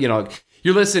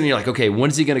you're listening, you're like, okay,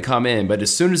 when is he going to come in? But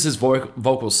as soon as his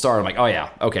vocals start, I'm like, oh yeah,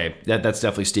 okay, that's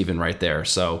definitely Steven right there.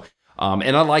 So,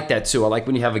 and I like that too. I like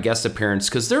when you have a guest appearance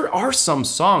because there are some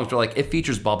songs where like it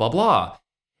features blah, blah, blah.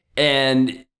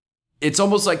 And it's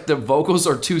almost like the vocals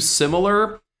are too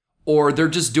similar or they're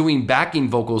just doing backing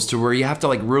vocals to where you have to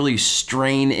like really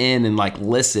strain in and like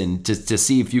listen to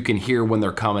see if you can hear when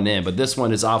they're coming in. But this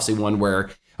one is obviously one where,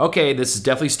 okay, this is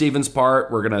definitely Steven's part.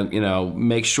 We're going to,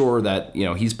 make sure that,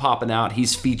 he's popping out,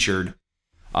 he's featured.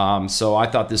 So I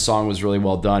thought this song was really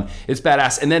well done. It's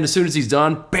badass. And then as soon as he's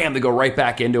done, bam, they go right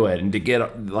back into it and to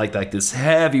get like this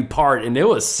heavy part. And it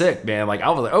was sick, man. Like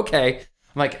I was like, okay.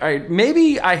 I'm like, all right,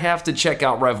 maybe I have to check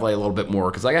out Reveille a little bit more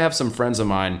because I have some friends of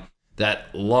mine that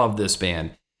love this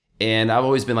band. And I've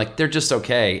always been like, they're just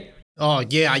okay. Oh,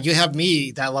 yeah. You have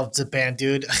me that loves the band,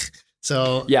 dude.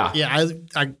 So, yeah,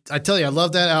 I tell you, I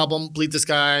love that album, Bleed the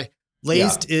Sky.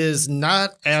 Laced is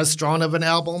not as strong of an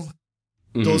album.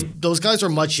 Mm-hmm. Those guys were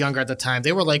much younger at the time.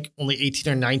 They were like only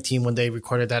 18 or 19 when they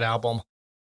recorded that album.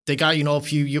 They got,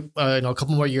 a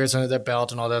couple more years under their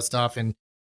belt and all that stuff.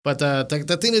 But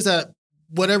the thing is that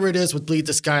whatever it is with Bleed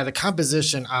the Sky, the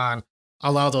composition on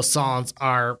a lot of those songs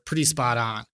are pretty spot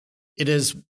on. It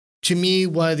is, to me,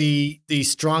 one of the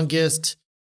strongest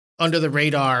under the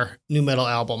radar nu metal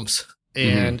albums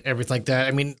and everything like that.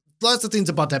 I mean, lots of things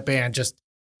about that band, just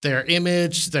their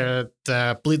image, the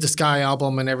Bleed the Sky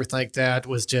album and everything like that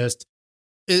was just,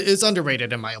 it's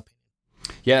underrated in my opinion.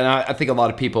 Yeah, and I think a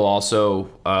lot of people also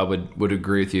would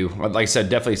agree with you. Like I said,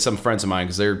 definitely some friends of mine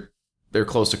because they're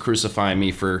close to crucifying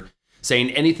me for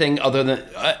saying anything other than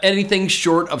anything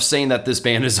short of saying that this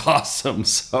band is awesome.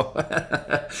 So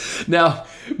now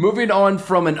moving on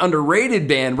from an underrated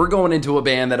band, we're going into a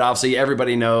band that obviously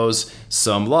everybody knows,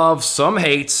 some love, some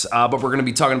hates, but we're going to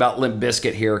be talking about Limp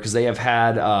Bizkit here because they have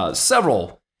had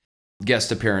several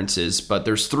guest appearances, but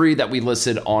there's 3 that we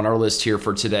listed on our list here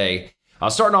for today.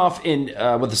 Starting off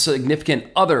with a Significant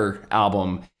Other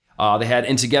album. They had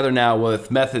In Together Now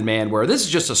with Method Man, where this is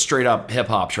just a straight up hip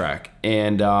hop track.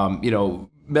 And,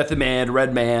 Method Man,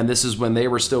 Redman, this is when they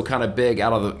were still kind of big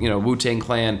out of the, Wu-Tang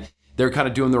Clan. They're kind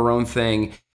of doing their own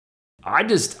thing. I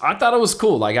thought it was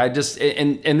cool. Like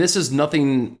and this is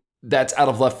nothing that's out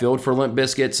of left field for Limp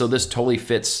Bizkit. So this totally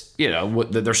fits,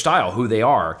 their style, who they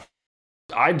are.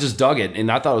 I just dug it.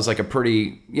 And I thought it was like a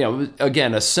pretty,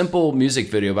 again, a simple music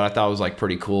video, but I thought it was like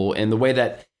pretty cool. And the way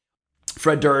that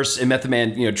Fred Durst and Method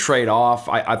Man, trade off,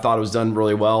 I thought it was done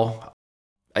really well.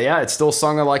 Yeah, it's still a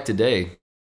song I like today.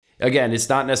 Again, it's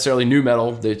not necessarily nu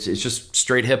metal. It's just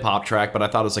straight hip hop track, but I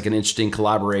thought it was like an interesting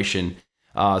collaboration.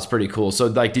 It's pretty cool. So,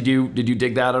 like, did you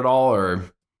dig that at all, or?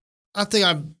 I think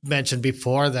I mentioned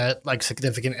before that like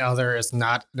Significant Other is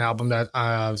not an album that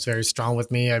was very strong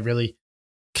with me. I really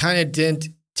kind of didn't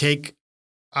take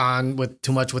on with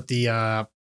too much with the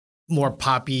more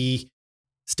poppy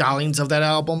stylings of that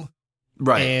album.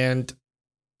 Right. And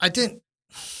I didn't,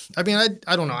 I mean,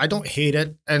 I don't know. I don't hate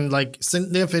it. And like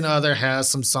Significant Other has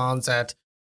some songs that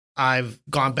I've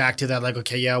gone back to that, like,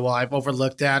 okay, yeah, well, I've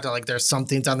overlooked that. Like, there's some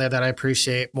things on there that I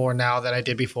appreciate more now than I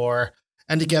did before.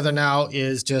 And Together Now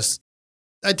is just,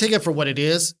 I take it for what it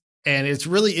is. And it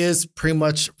really is pretty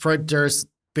much Fred Durst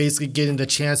basically getting the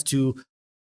chance to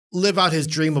live out his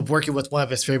dream of working with one of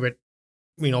his favorite,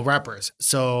 rappers.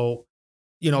 So,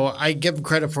 I give him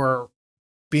credit for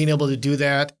being able to do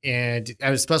that. And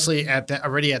especially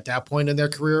already at that point in their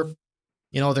career,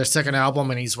 their second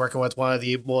album, and he's working with one of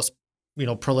the most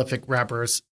prolific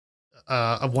rappers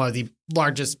of one of the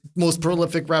largest, most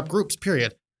prolific rap groups,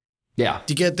 period. Yeah.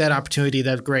 To get that opportunity,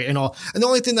 that's great. And the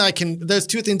only thing that there's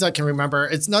two things I can remember.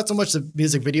 It's not so much the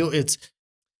music video, it's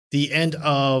the end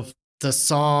of the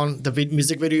song, the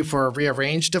music video for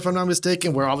Rearranged, if I'm not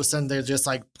mistaken, where all of a sudden they're just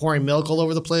like pouring milk all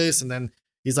over the place. And then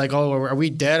he's like, oh, are we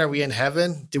dead? Are we in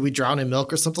heaven? Did we drown in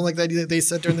milk or something like that? They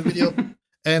said during the video.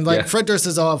 And like Fred Durst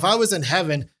says, oh, if I was in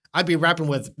heaven, I'd be rapping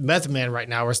with Method Man right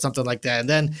now or something like that. And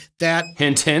then that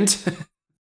hint.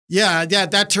 yeah,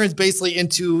 that turns basically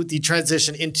into the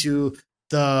transition into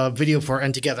the video for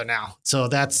And Together Now. So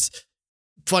that's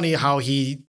funny how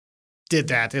he did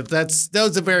that. That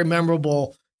was a very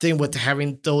memorable thing with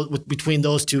having between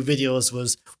those two videos,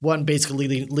 was one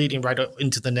basically leading right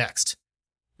into the next.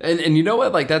 And you know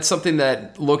what? Like, that's something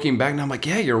that looking back now, I'm like,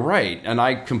 yeah, you're right. And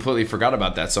I completely forgot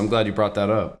about that. So I'm glad you brought that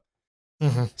up.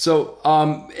 Mm-hmm. So,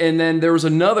 and then there was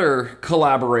another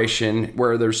collaboration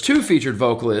where there's two featured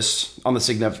vocalists on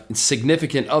the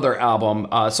Significant Other album,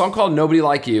 a song called Nobody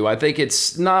Like You. I think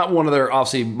it's not one of their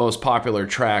obviously most popular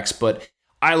tracks, but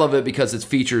I love it because it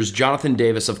features Jonathan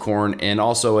Davis of Korn and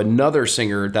also another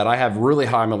singer that I have really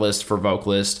high on my list for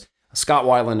vocalist, Scott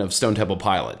Weiland of Stone Temple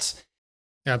Pilots.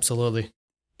 Absolutely.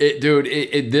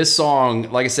 This song,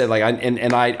 like I said, like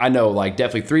I know, like,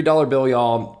 definitely $3 Bill,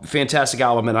 y'all, fantastic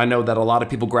album, and I know that a lot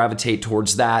of people gravitate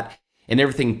towards that, and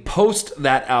everything post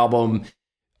that album,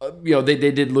 they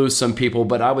did lose some people,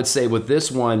 but I would say with this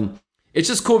one, it's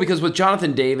just cool because with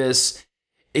Jonathan Davis,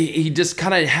 he just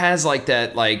kind of has like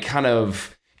that, like, kind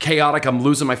of chaotic, I'm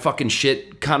losing my fucking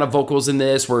shit kind of vocals in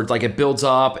this, where it's like it builds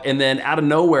up, and then out of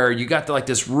nowhere, you got like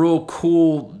this real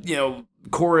cool,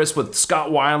 chorus with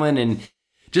Scott Weiland, and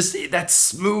just that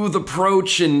smooth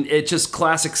approach, and it's just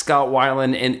classic Scott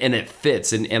Weiland, and it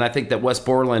fits. And I think that Wes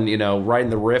Borland, writing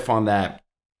the riff on that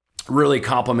really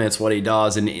complements what he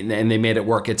does, and they made it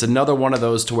work. It's another one of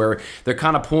those to where they're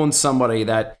kind of pulling somebody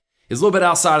that is a little bit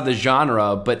outside of the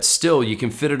genre, but still you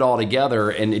can fit it all together,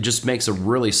 and it just makes a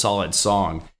really solid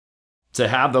song. To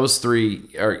have those three,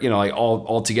 or like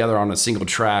all together on a single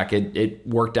track, it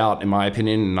worked out in my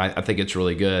opinion, and I think it's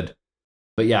really good.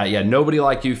 But yeah, Nobody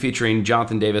Like You featuring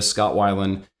Jonathan Davis, Scott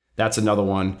Weiland. That's another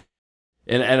one.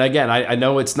 And again, I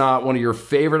know it's not one of your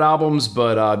favorite albums,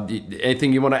 but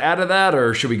anything you want to add to that,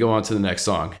 or should we go on to the next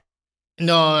song?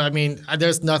 No, I mean,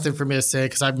 there's nothing for me to say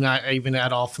because I'm not even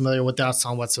at all familiar with that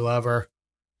song whatsoever.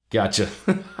 Gotcha.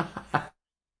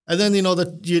 And then,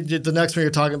 the next one you're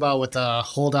talking about with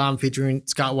Hold On featuring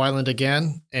Scott Weiland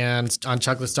again and on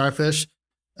Chocolate Starfish.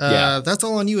 That's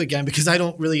all on you again because I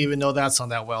don't really even know that song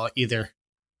that well either.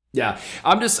 Yeah,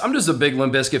 I'm just a big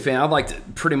Limp Bizkit fan. I've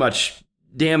liked pretty much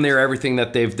damn near everything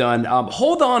that they've done.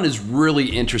 Hold On is really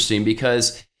interesting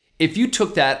because if you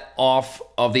took that off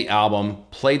of the album,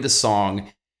 played the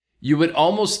song, you would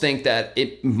almost think that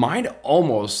it might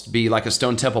almost be like a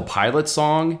Stone Temple Pilots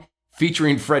song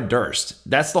featuring Fred Durst.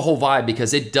 That's the whole vibe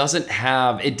because it doesn't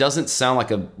sound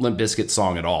like a Limp Bizkit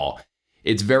song at all.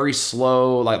 It's very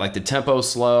slow, like the tempo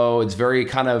slow. It's very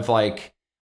kind of like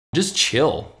just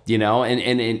chill, and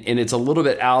it's a little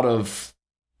bit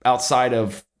outside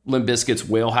of Limp Bizkit's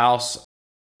wheelhouse.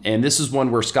 And this is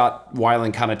one where Scott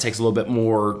Weiland kind of takes a little bit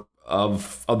more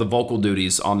of the vocal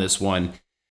duties on this one.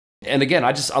 And again,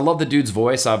 I love the dude's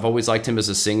voice. I've always liked him as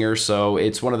a singer. So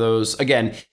it's one of those,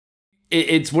 again,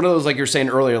 it's one of those, like you're saying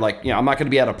earlier, like, I'm not going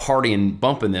to be at a party and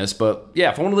bumping this, but yeah,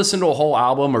 if I want to listen to a whole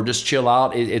album or just chill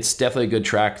out, it's definitely a good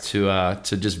track to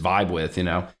just vibe with,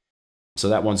 So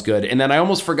that one's good. And then I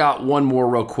almost forgot one more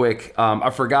real quick. I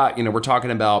forgot, we're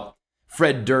talking about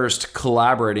Fred Durst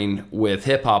collaborating with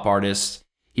hip hop artists.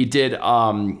 He did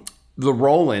the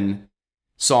Rollin'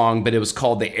 song, but it was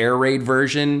called the Air Raid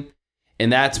version.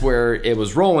 And that's where it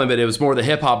was rolling, but it was more the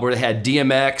hip hop where they had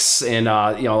DMX and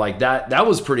like that. That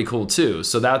was pretty cool too.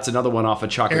 So that's another one off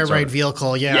of Chocolate Air Starfish. Raid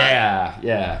vehicle, yeah.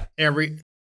 Yeah.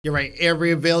 You're right.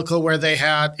 Every vehicle where they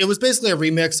had, it was basically a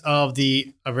remix of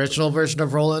the original version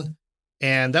of Rollin'.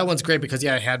 And that one's great because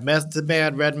it had Method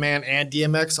Man, Redman, and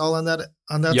DMX all on that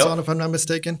Yep. song, if I'm not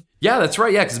mistaken. Yeah, that's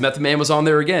right. Yeah, because Method Man was on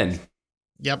there again.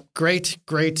 Yep, great.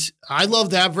 I love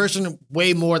that version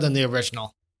way more than the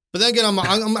original. But then again,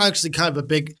 I'm actually kind of a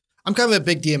big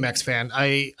DMX fan.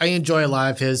 I enjoy a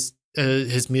lot of his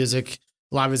music,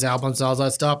 a lot of his albums, all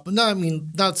that stuff. But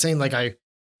not saying like I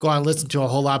go on and listen to a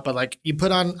whole lot, but like I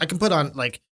can put on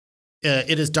like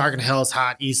It Is Dark and Hell Is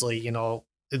Hot easily.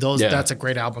 That's a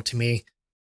great album to me.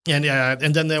 And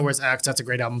then there was X. That's a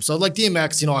great album. So like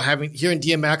DMX, hearing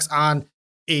DMX on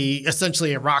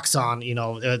essentially a rock song,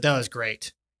 that was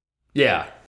great. Yeah,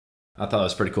 I thought it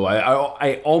was pretty cool.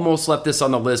 I almost left this on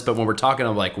the list, but when we're talking,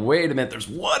 I'm like, wait a minute, there's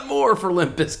one more for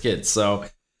Limp Bizkit. So,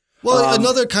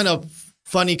 another kind of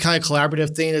funny kind of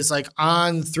collaborative thing is like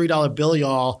on $3 Bill,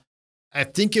 y'all. I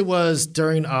think it was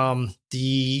during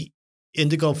the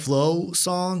Indigo Flow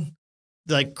song.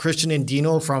 Like Christian and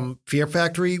Dino from Fear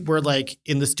Factory were like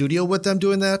in the studio with them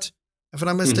doing that, if I'm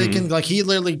not mistaken. Like he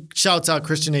literally shouts out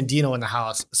Christian and Dino in the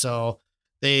house. So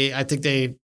I think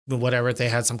they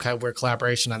had some kind of weird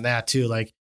collaboration on that too.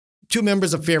 Like two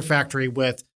members of Fear Factory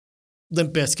with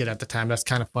Limp Bizkit at the time. That's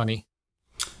kind of funny.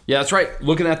 Yeah, that's right.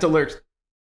 Looking at the lyrics.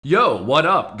 Yo, what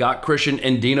up? Got Christian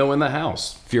and Dino in the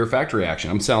house. Fear Factory action.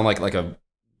 I'm sounding like a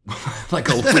like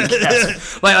a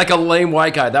like a lame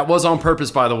white guy. That was on purpose,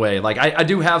 by the way. Like I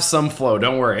do have some flow.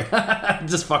 Don't worry.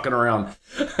 Just fucking around.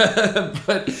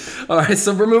 But all right,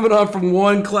 so we're moving on from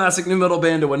one classic new metal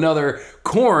band to another.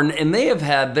 Korn, and they have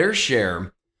had their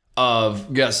share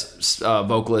of guest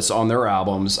vocalists on their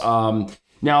albums.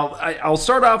 Now I'll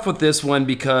start off with this one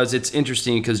because it's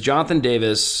interesting because Jonathan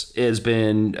Davis has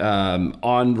been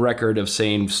on record of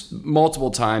saying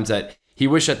multiple times that he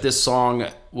wished that this song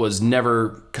was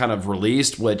never kind of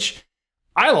released, which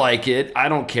I like it. I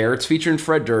don't care. It's featuring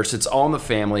Fred Durst. It's all in the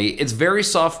family. It's very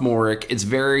sophomoric. It's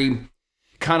very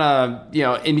kind of,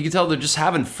 and you can tell they're just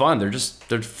having fun.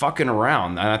 They're fucking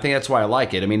around. And I think that's why I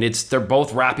like it. I mean, they're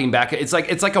both rapping back. It's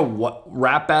like a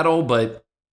rap battle, but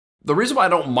the reason why I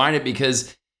don't mind it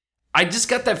because I just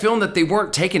got that feeling that they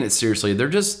weren't taking it seriously. They're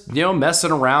just,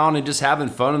 messing around and just having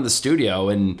fun in the studio.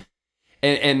 And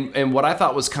what I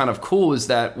thought was kind of cool is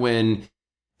that when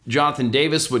Jonathan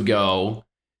Davis would go,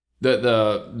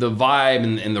 the vibe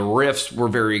and the riffs were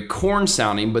very Korn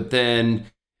sounding, but then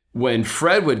when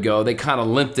Fred would go, they kind of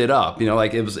limped it up.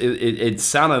 Like it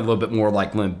sounded a little bit more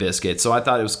like Limp Bizkit. So I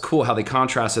thought it was cool how they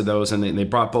contrasted those and they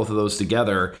brought both of those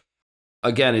together.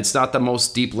 Again, it's not the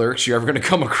most deep lyrics you're ever going to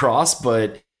come across,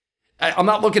 but I'm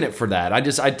not looking at for that. I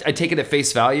take it at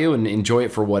face value and enjoy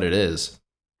it for what it is.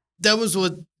 That was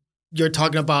what you're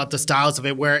talking about, the styles of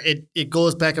it, where it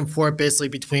goes back and forth basically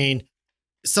between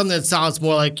something that sounds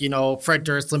more like, Fred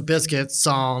Durst, Limp Bizkit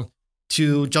song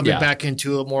to jumping back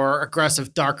into a more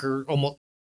aggressive, darker, almost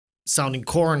sounding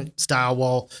Korn style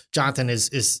while Jonathan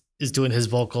is doing his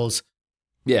vocals.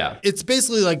 Yeah. It's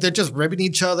basically like they're just ribbing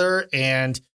each other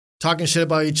and talking shit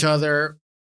about each other.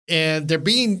 And they're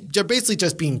basically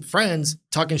just being friends,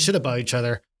 talking shit about each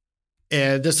other.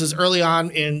 And this is early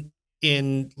on in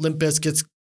Limp Bizkit's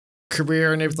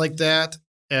career and everything like that.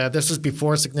 This was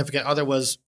before Significant Other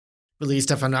was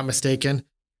released, if I'm not mistaken.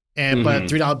 But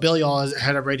 $3 Bill Y'all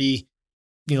had already,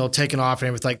 taken off and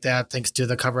everything like that, thanks to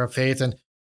the cover of Faith. And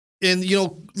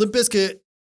Limp Bizkit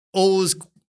owes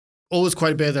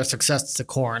quite a bit of their success to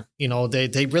Korn.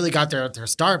 They really got their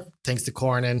start thanks to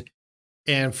Korn,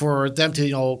 and for them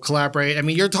to collaborate. I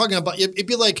mean, you're talking about it'd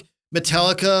be like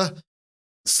Metallica,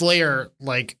 Slayer,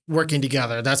 like working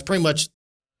together. That's pretty much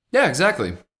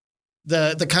exactly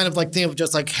the kind of like thing of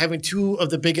just like having two of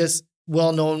the biggest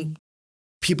well-known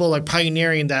people like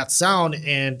pioneering that sound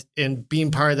and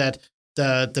being part of that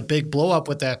the big blow up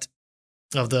with that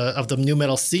of the new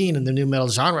metal scene and the new metal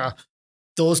genre.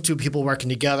 Those two people working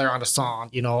together on a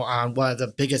song, on one of the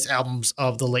biggest albums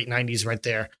of the late 90s right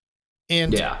there.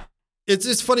 And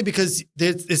it's funny because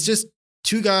it's just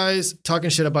two guys talking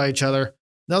shit about each other.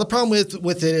 Now the problem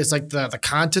with it is like the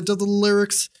content of the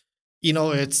lyrics.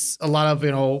 It's a lot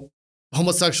of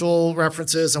homosexual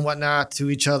references and whatnot to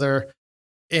each other,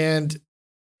 and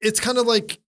it's kind of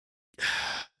like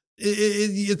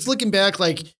it's looking back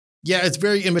like it's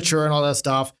very immature and all that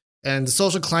stuff. And the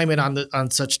social climate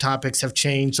on such topics have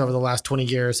changed over the last 20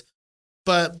 years,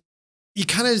 but you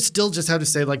kind of still just have to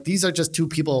say like these are just two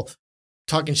people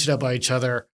talking shit about each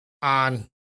other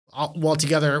while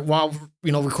together while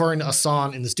recording a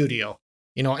song in the studio,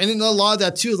 and in a lot of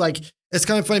that too, like it's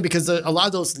kind of funny because a lot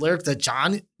of those lyrics that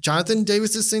Jonathan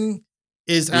Davis is singing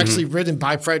is actually written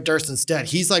by Fred Durst instead.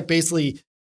 He's like basically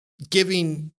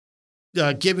giving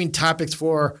giving topics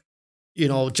for,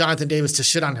 Jonathan Davis to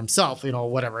shit on himself,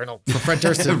 whatever, for Fred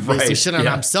Durst to Right, basically shit on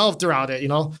yeah. himself throughout it,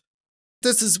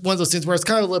 This is one of those things where it's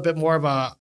kind of a little bit more of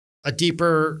a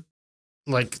deeper,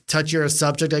 like touchier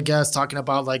subject, I guess, talking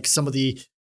about like some of the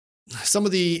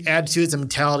attitudes and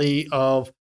mentality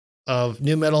of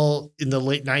new metal in the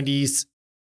late 90s.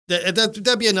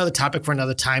 That'd be another topic for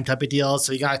another time type of deal.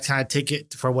 So you got to kind of take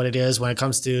it for what it is when it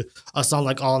comes to a song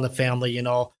like All in the Family,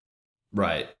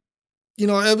 Right.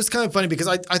 It was kind of funny because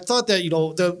I thought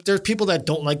that, there's people that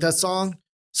don't like that song.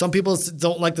 Some people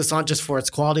don't like the song just for its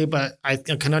quality, but I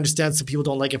can understand some people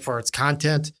don't like it for its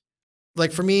content.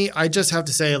 Like for me, I just have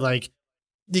to say, like,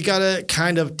 you got to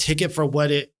kind of take it for what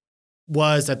it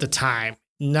was at the time,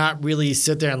 not really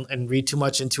sit there and read too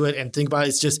much into it and think about it.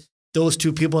 It's just those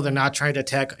two people. They're not trying to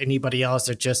attack anybody else.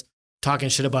 They're just talking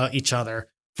shit about each other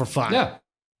for fun. Yeah.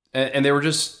 And they were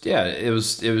just, it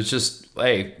was just,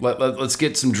 hey, let's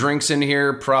get some drinks in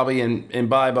here, probably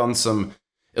imbibe on some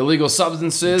illegal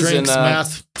substances. Drinks, and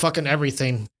meth, fucking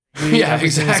everything. Yeah,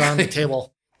 everything exactly. is on the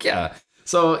table. Yeah.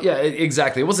 So, yeah,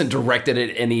 exactly. It wasn't directed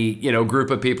at any,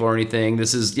 group of people or anything.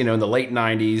 This is, in the late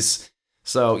 90s.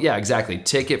 So, yeah, exactly.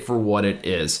 Take it for what it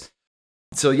is.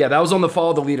 So, yeah, that was on the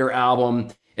Follow the Leader album.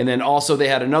 And then also they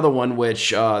had another one,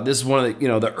 which this is one of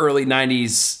the, the early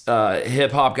 90s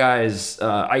hip hop guys,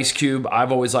 Ice Cube.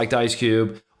 I've always liked Ice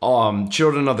Cube.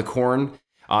 Children of the Corn.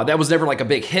 That was never like a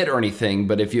big hit or anything,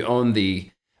 but if you own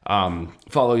the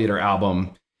Follow Leader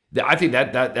album, I think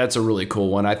that's a really cool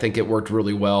one. I think it worked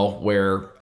really well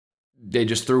where they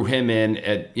just threw him in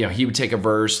at, he would take a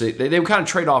verse. They would kind of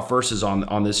trade off verses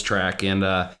on this track. And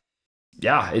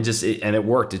it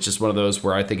worked. It's just one of those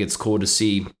where I think it's cool to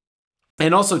see.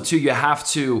 And also, too, you have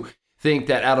to think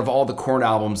that out of all the Korn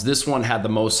albums, this one had the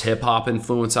most hip-hop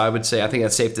influence, I would say. I think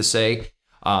that's safe to say.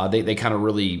 They kind of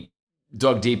really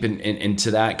dug deep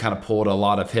into that, kind of pulled a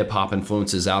lot of hip-hop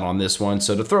influences out on this one.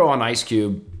 So to throw on Ice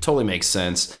Cube totally makes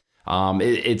sense.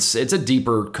 It's a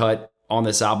deeper cut on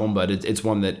this album, but it's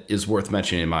one that is worth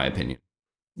mentioning, in my opinion.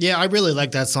 Yeah, I really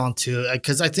like that song, too,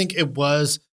 because I think it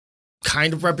was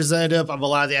kind of representative of a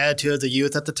lot of the attitude of the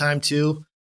youth at the time, too.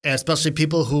 And especially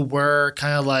people who were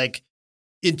kind of like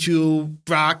into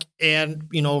rock and,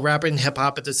 rap and hip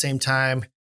hop at the same time.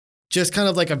 Just kind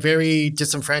of like a very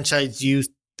disenfranchised youth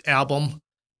album.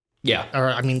 Yeah. Or,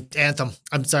 anthem.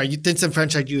 I'm sorry,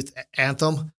 disenfranchised youth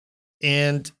anthem.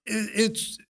 And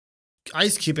it's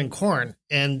Ice Cube and Korn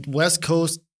and West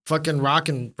Coast fucking rock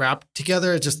and rap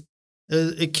together.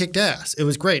 It kicked ass. It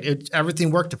was great.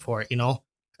 Everything worked for it, And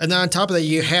then on top of that,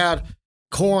 you had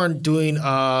Korn doing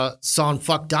a song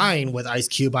 "Fuck Dying" with Ice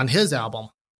Cube on his album.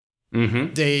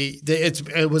 Mm-hmm.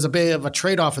 It was a bit of a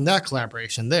trade off in that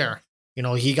collaboration there.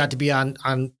 He got to be on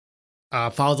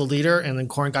Follow the Leader, and then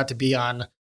Korn got to be on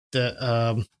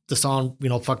the song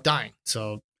 "Fuck Dying."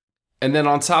 So, and then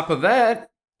on top of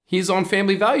that, he's on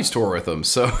Family Values tour with them.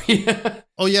 So yeah.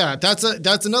 Oh yeah, that's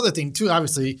another thing too.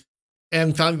 Obviously,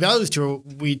 and Family Values tour,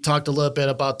 we talked a little bit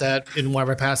about that in one of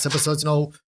our past episodes.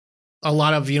 A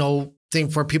lot of thing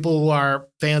for people who are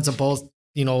fans of both,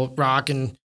 rock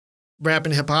and rap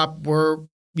and hip hop were,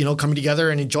 coming together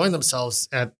and enjoying themselves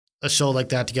at a show like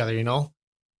that together,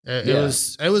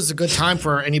 It was a good time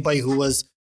for anybody who was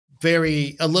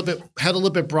had a little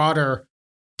bit broader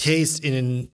taste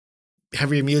in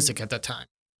heavier music at that time.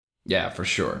 Yeah, for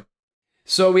sure.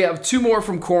 So we have two more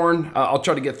from Korn. I'll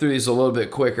try to get through these a little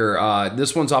bit quicker.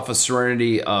 This one's off of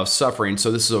Serenity of Suffering.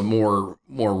 So this is a more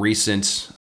recent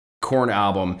Korn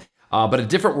album. But A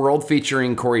Different World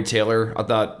featuring Corey Taylor. I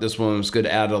thought this one was good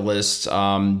to add to the list.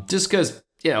 Just because,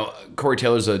 Corey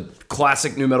Taylor's a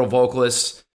classic nu metal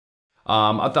vocalist.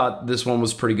 I thought this one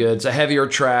was pretty good. It's a heavier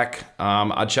track.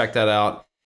 I checked that out.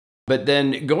 But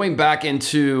then going back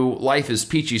into Life is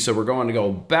Peachy, so we're going to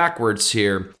go backwards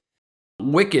here.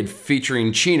 Wicked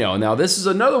featuring Chino. Now, this is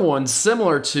another one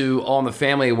similar to All in the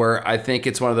Family where I think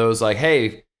it's one of those like,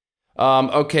 hey,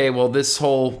 okay, well, this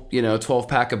whole,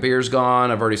 12-pack of beer's gone.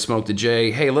 I've already smoked a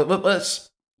J. Hey, let's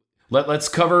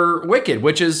cover Wicked,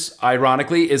 which is,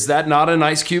 ironically, is that not an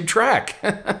Ice Cube track?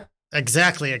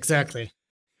 Exactly.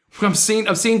 I'm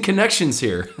seeing connections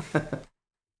here.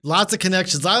 Lots of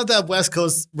connections. A lot of that West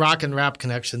Coast rock and rap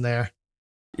connection there.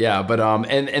 Yeah, but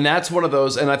and that's one of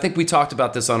those, and I think we talked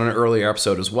about this on an earlier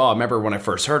episode as well. I remember when I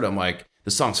first heard it, I'm like,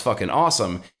 this song's fucking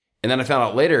awesome. And then I found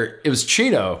out later it was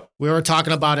Chino. We were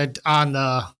talking about it on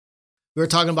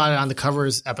the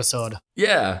covers episode.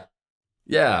 Yeah.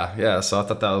 So I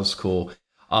thought that was cool.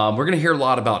 We're gonna hear a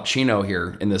lot about Chino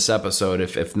here in this episode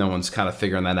if no one's kind of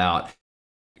figuring that out.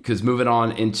 Because moving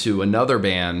on into another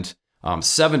band,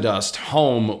 Seven Dust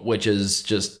Home, which is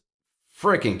just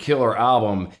freaking killer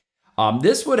album.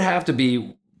 This would have to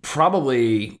be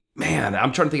probably, man,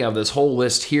 I'm trying to think of this whole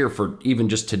list here for even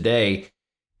just today.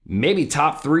 Maybe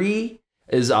top three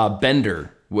is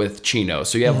Bender with Chino.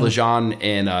 So you have Lejean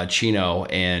and Chino,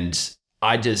 and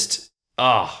I just,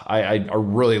 I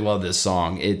really love this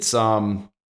song. It's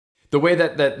the way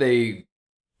that they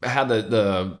had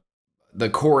the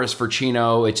chorus for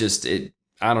Chino.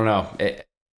 I don't know.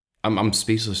 I'm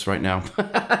speechless right now.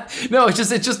 No, it's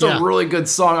just a really good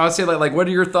song. I would say like what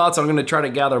are your thoughts? I'm going to try to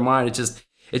gather mine. It's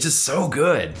just so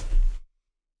good.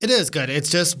 It is good. It's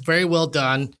just very well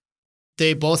done.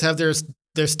 They both have their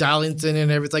stylings in it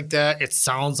and everything like that. It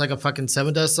sounds like a fucking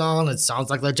Seven Dust song. It sounds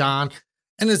like LeJon,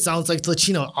 and it sounds like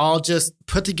Lechino, all just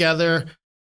put together,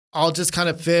 all just kind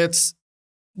of fits.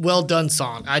 Well done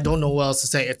song. I don't know what else to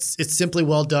say. It's simply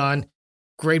well done.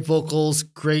 Great vocals,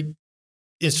 great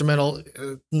instrumental.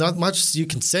 Not much you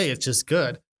can say. It's just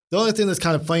good. The only thing that's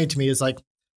kind of funny to me is like,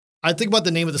 I think about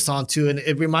the name of the song too, and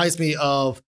it reminds me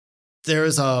of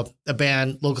there's a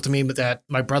band local to me that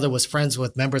my brother was friends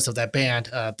with members of that band.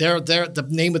 The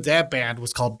name of that band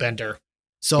was called Bender.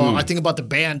 So I think about the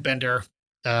band Bender.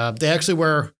 They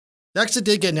actually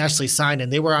did get nationally signed,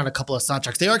 and they were on a couple of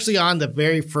soundtracks. They were actually on the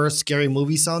very first Scary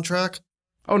Movie soundtrack.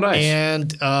 Oh, nice.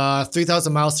 And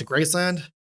 3,000 Miles to Graceland.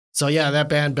 So yeah, that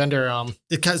band Bender.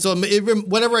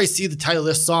 Whenever I see the title of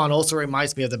this song, it also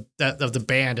reminds me of the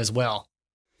band as well.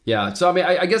 Yeah. So I mean,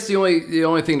 I guess the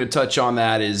only thing to touch on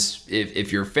that is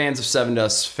if you're fans of Seven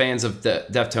Dust, fans of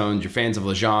Deftones, you're fans of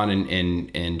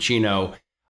Lejean and Chino,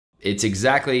 it's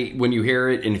exactly when you hear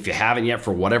it, and if you haven't yet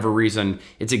for whatever reason,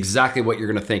 it's exactly what you're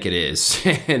gonna think it is,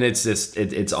 and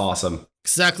it's awesome.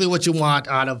 Exactly what you want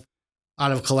out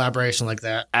of collaboration like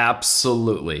that.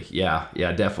 Absolutely. Yeah,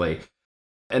 definitely.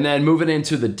 And then moving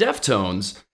into the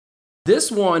Deftones,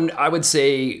 this one I would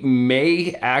say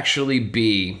may actually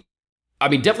be, I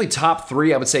mean, definitely top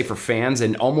three, I would say, for fans,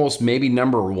 and almost maybe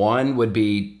number one would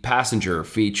be Passenger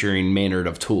featuring Maynard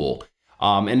of Tool.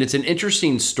 And it's an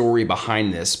interesting story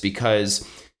behind this because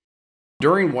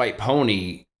during White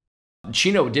Pony,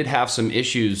 Chino did have some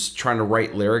issues trying to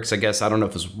write lyrics. I guess, I don't know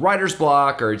if it was writer's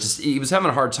block or just he was having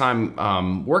a hard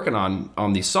time working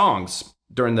on these songs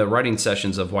during the writing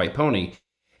sessions of White Pony.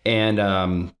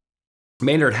 And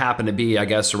Maynard happened to be, I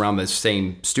guess, around the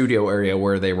same studio area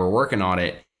where they were working on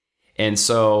it. And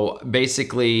so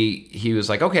basically he was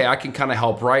like, okay, I can kind of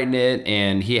help writing it.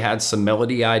 And he had some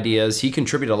melody ideas. He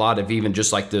contributed a lot of even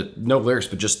just like no lyrics,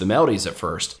 but just the melodies at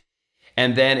first.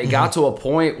 And then it got to a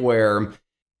point where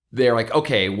they're like,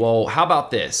 okay, well, how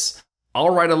about this? I'll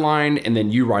write a line and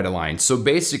then you write a line. So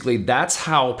basically that's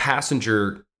how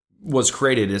Passenger was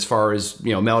created as far as,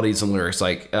 melodies and lyrics.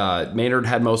 Like Maynard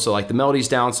had most of like the melodies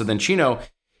down. So then Chino,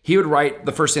 he would write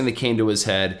the first thing that came to his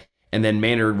head, and then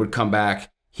Maynard would come back.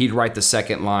 He'd write the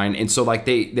second line. And so like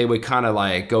they would kind of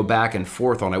like go back and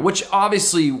forth on it, which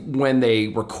obviously when they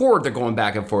record, they're going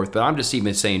back and forth. But I'm just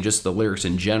even saying just the lyrics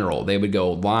in general. They would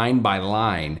go line by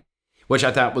line, which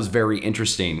I thought was very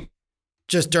interesting.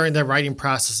 Just during the writing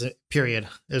process period,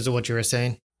 is what you were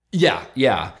saying?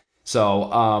 Yeah.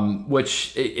 So,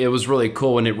 which it was really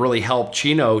cool, and it really helped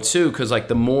Chino too, because like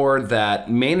the more that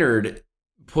Maynard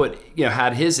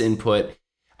had his input,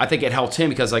 I think it helped him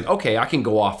because like, okay, I can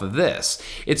go off of this.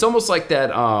 It's almost like that.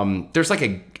 There's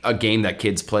like a game that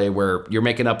kids play where you're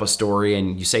making up a story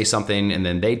and you say something and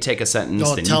then they take a sentence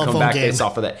and you come back based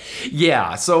off of that.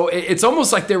 Yeah. So it's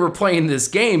almost like they were playing this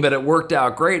game, but it worked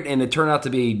out great. And it turned out to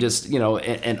be just,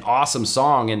 an awesome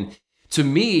song. And to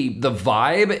me, the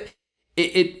vibe,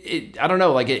 I don't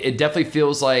know, like it definitely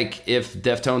feels like if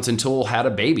Deftones and Tool had a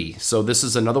baby. So this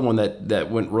is another one that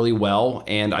went really well,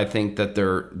 and I think that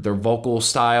their vocal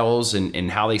styles and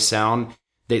how they sound,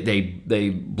 they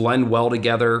blend well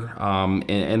together,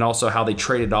 and also how they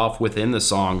traded off within the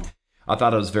song. I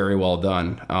thought it was very well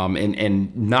done,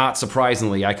 and not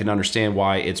surprisingly, I can understand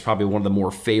why it's probably one of the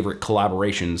more favorite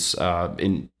collaborations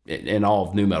in all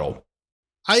of nu metal.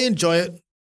 I enjoy it.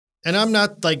 And I'm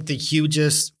not like the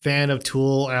hugest fan of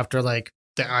Tool after like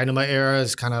the Inuma era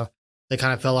they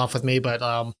kind of fell off with me,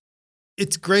 but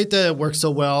it's great that it works so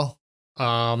well.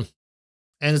 And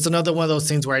it's another one of those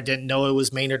things where I didn't know it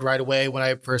was Maynard right away when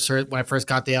I first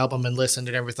got the album and listened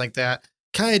and everything like that.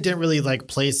 Kind of didn't really like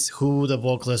place who the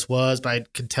vocalist was, but I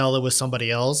could tell it was somebody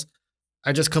else.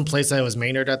 I just couldn't place that it was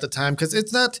Maynard at the time because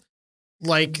it's not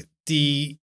like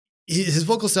his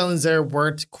vocal stylings there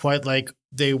weren't quite like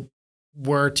they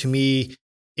were to me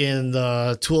in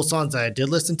the Tool songs that I did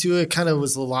listen to. It kind of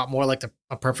was a lot more like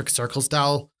a Perfect Circle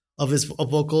style of his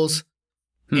vocals.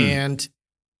 And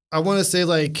I want to say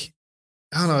like,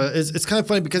 I don't know, it's kind of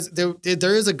funny because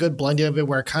there is a good blending of it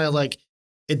where kind of like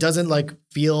it doesn't like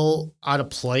feel out of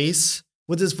place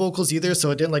with his vocals either.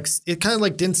 So it kind of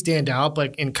like didn't stand out,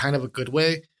 but in kind of a good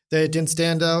way that it didn't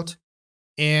stand out.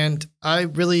 And I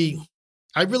really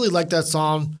like that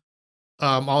song.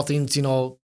 All things,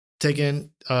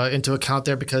 taken into account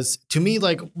there, because to me,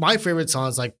 like my favorite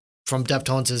songs like from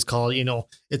Deftones is called,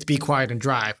 it's Be Quiet and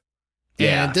Drive.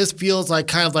 Yeah. And this feels like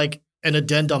kind of like an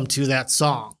addendum to that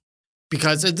song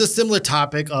because it's a similar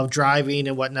topic of driving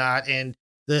and whatnot, and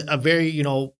a very,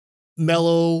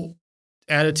 mellow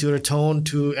attitude or tone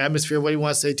to atmosphere, what do you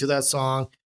want to say to that song.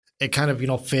 It kind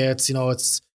of, fits,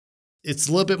 it's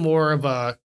a little bit more of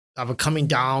a coming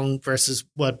down versus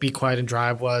what Be Quiet and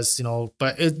Drive was,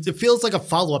 but it feels like a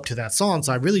follow up to that song.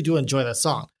 So I really do enjoy that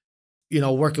song.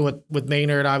 Working with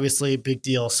Maynard, obviously, big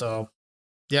deal. So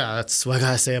yeah, that's what I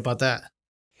gotta say about that.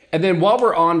 And then while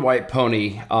we're on White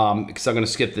Pony, because I'm going to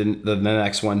skip the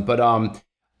next one, but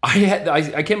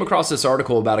I came across this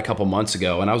article about a couple months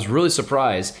ago, and I was really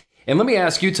surprised. And let me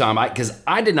ask you, Tom, because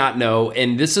I did not know,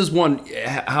 and this is one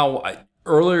how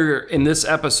earlier in this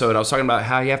episode I was talking about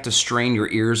how you have to strain your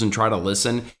ears and try to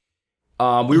listen.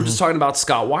 We were just talking about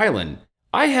Scott Weiland.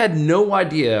 I had no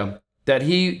idea that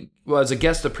he was a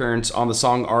guest appearance on the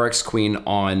song RX Queen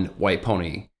on White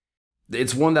Pony.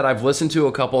 It's one that I've listened to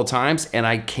a couple of times, and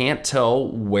I can't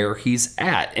tell where he's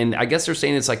at. And I guess they're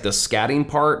saying it's like the scatting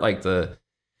part, like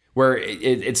where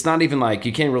it's not even like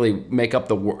you can't really make up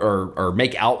or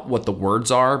make out what the words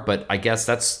are. But I guess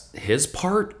that's his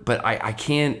part. But I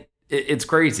can't. It's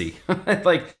crazy.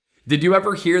 Like, did you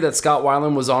ever hear that Scott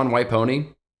Weiland was on White Pony?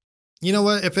 You know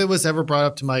what? If it was ever brought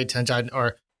up to my attention,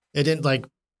 or it didn't like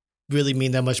really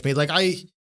mean that much to me, like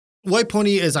White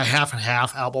Pony is a half and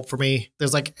half album for me.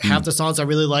 There's like half the songs I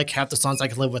really like, half the songs I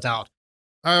can live without.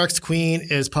 RX Queen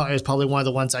is probably one of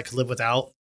the ones I could live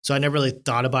without. So I never really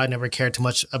thought about it, never cared too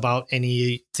much about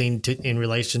anything in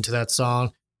relation to that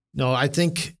song. No, I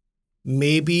think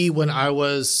maybe when I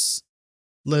was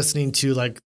listening to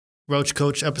like Roach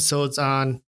Coach episode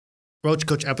on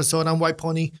White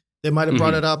Pony, they might have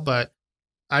brought it up, but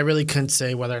I really couldn't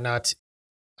say whether or not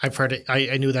I've heard it.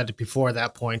 I knew that before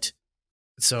that point.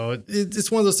 So it's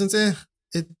one of those things,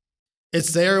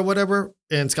 it's there or whatever.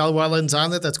 And Scott Weiland's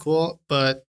on it. That's cool.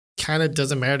 But kind of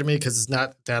doesn't matter to me because it's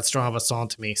not that strong of a song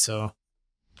to me. So.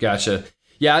 Gotcha.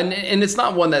 Yeah. And it's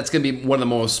not one that's going to be one of the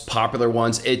most popular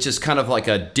ones. It's just kind of like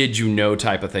a did you know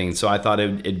type of thing. So I thought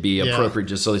it'd be appropriate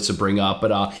just to bring up.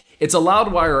 But it's a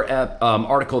Loudwire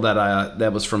article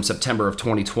that was from September of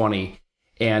 2020.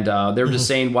 And they were just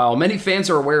saying, while many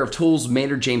fans are aware of Tool's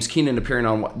Maynard James Keenan appearing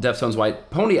on Deftones' White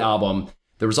Pony album,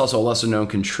 there was also a lesser-known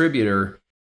contributor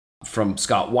from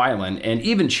Scott Weiland. And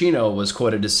even Chino was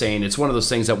quoted as saying, it's one of those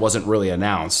things that wasn't really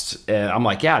announced. And I'm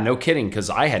like, yeah, no kidding, because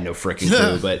I had no freaking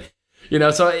clue. But,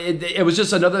 so it was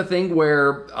just another thing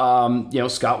where,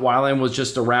 Scott Weiland was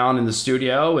just around in the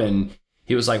studio, and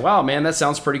he was like, wow, man, that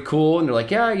sounds pretty cool. And they're like,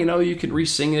 yeah, you can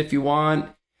re-sing it if you want.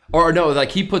 Or no,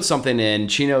 like he put something in.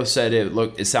 Chino said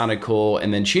it sounded cool,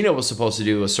 and then Chino was supposed to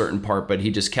do a certain part, but he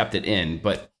just kept it in.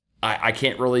 But I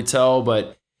can't really tell.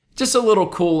 But just a little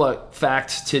cool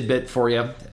fact tidbit for you,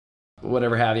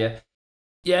 whatever have you.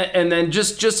 Yeah, and then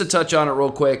just to touch on it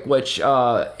real quick, which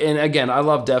and again, I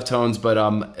love Deftones,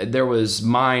 but there was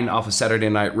Mine off of Saturday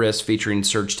Night Wrist featuring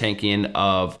Serge Tankian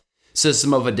of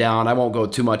System of a Down. I won't go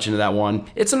too much into that one.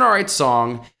 It's an alright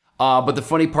song, but the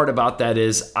funny part about that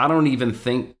is I don't even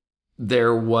think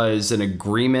there was an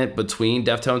agreement between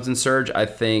Deftones and Serge. I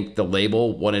think the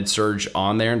label wanted Serge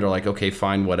on there, and they're like, okay,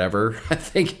 fine, whatever. I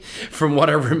think from what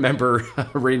I remember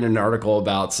reading an article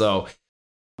about. So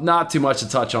not too much to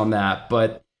touch on that.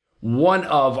 But one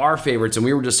of our favorites, and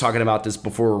we were just talking about this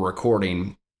before we were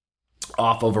recording,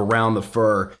 off of Around the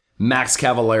Fur, Max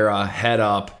Cavalera, Head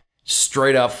Up,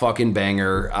 straight up fucking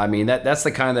banger. I mean, that's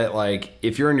the kind that, like,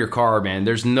 if you're in your car, man,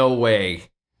 there's no way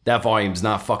that volume's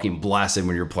not fucking blasted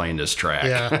when you're playing this track.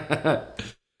 Yeah,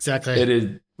 exactly. It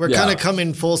is. We're kind of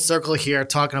coming full circle here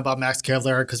talking about Max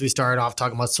Cavalera because we started off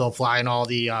talking about Soulfly and all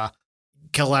the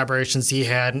collaborations he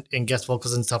had and guest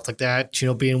vocals and stuff like that.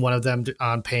 Chino being one of them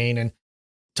on Pain, and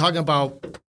talking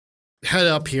about Head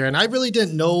Up here. And I really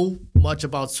didn't know much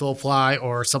about Soulfly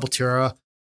or Sepultura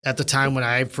at the time when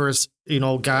I first,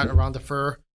 got Around the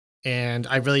Fur. And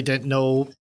I really didn't know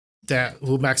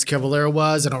who Max Cavalera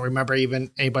was. I don't remember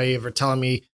even anybody ever telling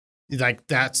me like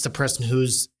that's the person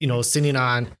who's singing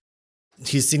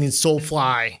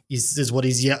Soulfly is what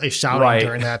he's shouting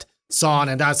during that song,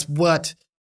 and that's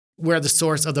where the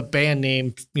source of the band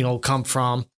name come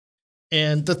from.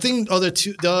 And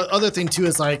the other thing too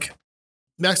is like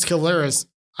Max Cavalera's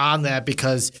on that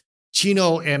because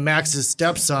Chino and Max's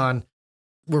stepson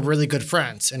were really good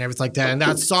friends and everything like that. And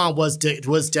that song was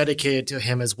dedicated to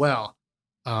him as well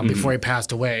before he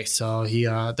passed away. So he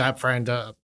that friend,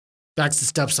 Bax's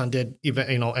stepson, did even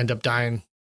end up dying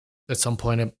at some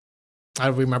point. I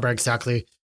don't remember exactly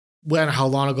when, how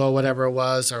long ago, whatever it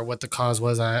was, or what the cause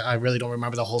was. I really don't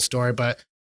remember the whole story, but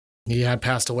he had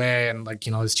passed away, and like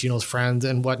his Chino's friends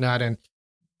and whatnot, and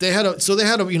they had a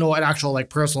an actual like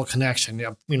personal connection.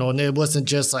 And it wasn't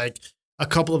just like a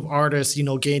couple of artists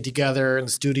getting together in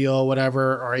the studio,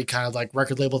 whatever, or a kind of like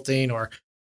record label thing, or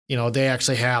they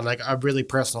actually had like a really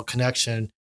personal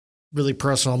connection, really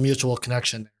personal mutual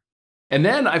connection. And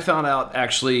then I found out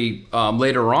actually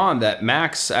later on that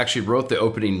Max actually wrote the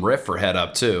opening riff for Head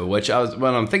Up too, which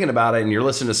when I'm thinking about it and you're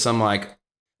listening to some like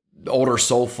older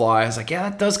Soulfly, I was like, yeah,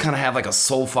 that does kind of have like a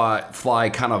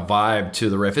Soulfly kind of vibe to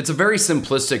the riff. It's a very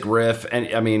simplistic riff,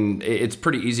 and I mean, it's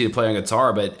pretty easy to play on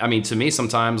guitar, but I mean, to me,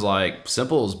 sometimes like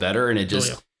simple is better, and it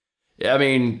just, I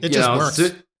mean, it just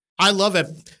works. I love it.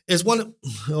 It's one.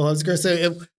 I was gonna say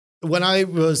when I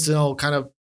was kind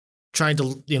of trying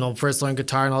to first learn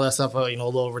guitar and all that stuff, a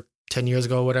little over 10 years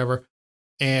ago, or whatever,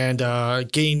 and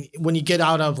when you get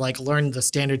out of like learning the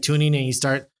standard tuning and you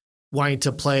start wanting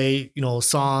to play,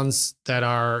 songs that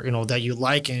are, that you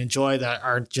like and enjoy, that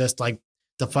are just like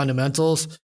the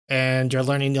fundamentals, and you're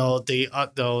learning, these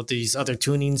other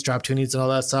tunings, drop tunings and all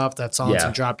that stuff, that songs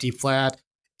in drop D flat.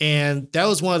 And that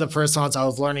was one of the first songs I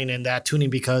was learning in that tuning,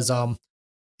 because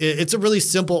it's a really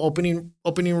simple opening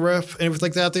riff and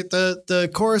everything like that. The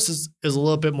chorus is a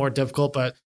little bit more difficult,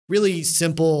 but really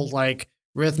simple, like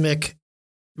rhythmic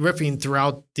riffing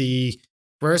throughout the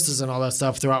verses and all that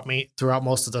stuff throughout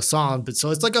most of the song. But so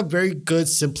it's like a very good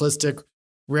simplistic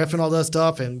riff and all that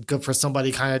stuff, and good for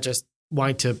somebody kind of just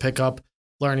wanting to pick up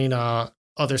learning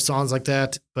other songs like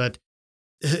that. But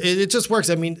it just works.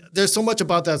 I mean, there's so much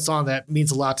about that song that means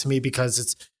a lot to me,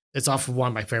 because it's off of one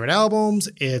of my favorite albums.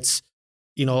 It's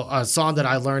a song that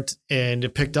I learned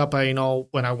and picked up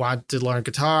when I wanted to learn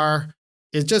guitar.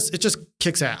 It just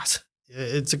kicks ass.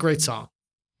 It's a great song.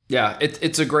 Yeah,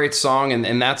 it's a great song,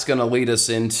 and that's going to lead us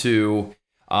into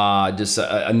just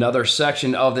another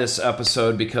section of this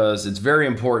episode, because it's very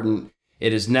important.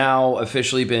 It has now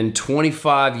officially been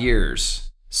 25 years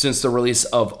since the release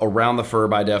of Around the Fur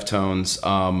by Deftones.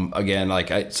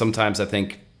 Again, sometimes I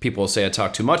think people will say I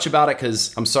talk too much about it,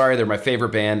 because I'm sorry, they're my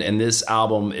favorite band, and this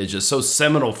album is just so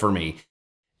seminal for me.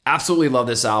 Absolutely love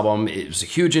this album. It was a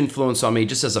huge influence on me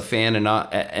just as a fan,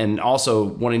 and also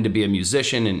wanting to be a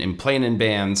musician and playing in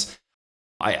bands.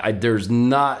 I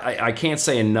can't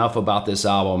say enough about this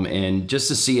album, and just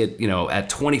to see it, at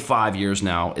 25 years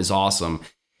now is awesome.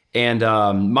 And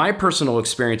my personal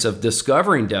experience of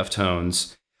discovering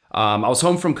Deftones, I was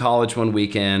home from college one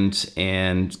weekend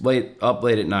and late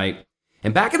at night.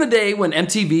 And back in the day when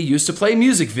MTV used to play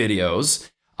music videos,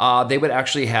 they would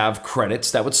actually have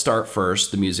credits that would start first.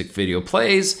 The music video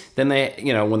plays, then they,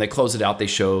 when they close it out, they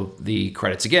show the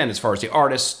credits again, as far as the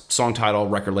artist, song title,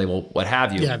 record label, what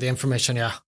have you. Yeah, the information,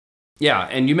 yeah. Yeah,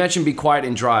 and you mentioned Be Quiet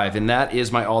and Drive, and that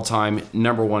is my all-time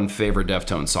 #1 favorite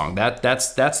Deftones song.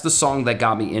 That's the song that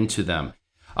got me into them.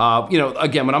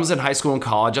 Again, when I was in high school and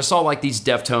college, I saw like these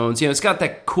Deftones. It's got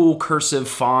that cool cursive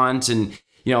font, and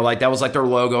like that was like their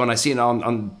logo, and I see it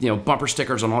on bumper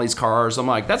stickers on all these cars. I'm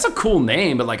like, that's a cool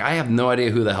name, but like I have no idea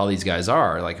who the hell these guys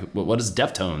are. Like, what is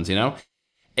Deftones,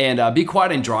 And Be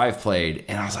Quiet and Drive played,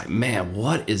 and I was like, man,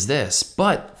 what is this?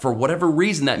 But for whatever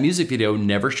reason, that music video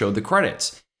never showed the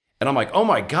credits. And I'm like, oh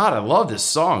my God, I love this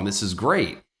song. This is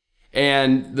great.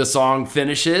 And the song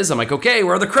finishes. I'm like, okay,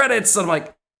 where are the credits? And I'm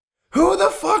like, who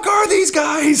the fuck are these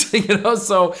guys?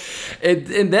 So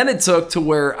and then it took to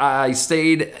where I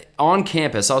stayed on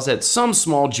campus. I was at some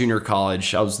small junior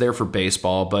college. I was there for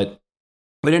baseball, but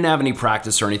we didn't have any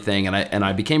practice or anything. And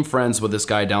I became friends with this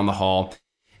guy down the hall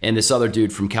and this other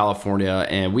dude from California.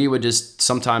 And we would just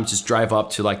sometimes just drive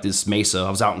up to like this mesa. I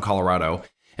was out in Colorado,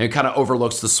 and it kind of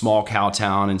overlooks the small cow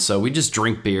town. And so we just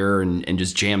drink beer and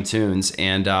just jam tunes.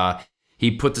 And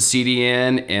he put the CD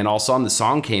in, and all of a sudden the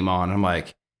song came on. I'm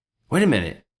like, wait a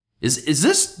minute, is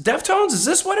this Deftones? Is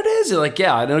this what it is? You're like,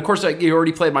 yeah. And of course, you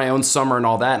already played my own Summer and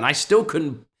all that, and I still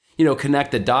couldn't,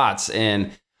 connect the dots. And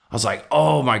I was like,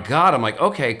 oh my God. I'm like,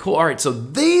 okay, cool. All right, so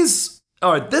this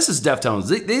is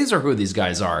Deftones. These are who these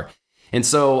guys are. And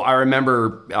so I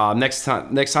remember next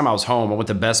time I was home, I went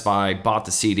to Best Buy, bought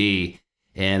the CD,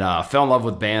 and fell in love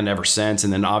with band ever since.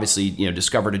 And then obviously,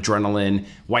 discovered Adrenaline.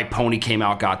 White Pony came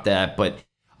out, got that. But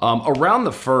Around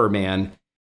the Fur, man,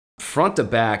 front to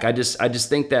back, I just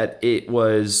think that it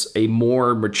was a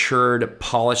more matured,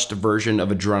 polished version of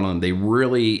Adrenaline. They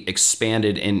really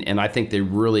expanded, and I think they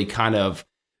really kind of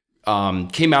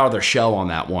came out of their shell on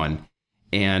that one.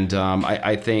 And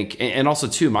I think, and also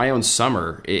too, My Own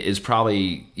Summer is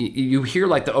probably, you hear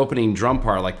like the opening drum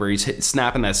part, like where he's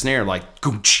snapping that snare, like,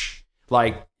 gooch,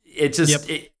 like it just,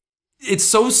 Yep. it's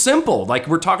so simple. Like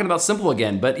we're talking about simple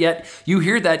again, but yet you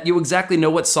hear that, you exactly know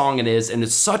what song it is. And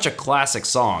it's such a classic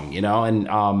song,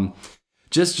 and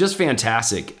just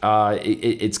fantastic.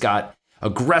 It's got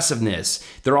aggressiveness.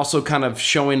 They're also kind of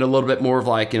showing a little bit more of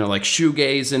like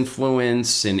shoegaze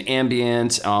influence and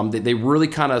ambient. They really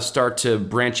kind of start to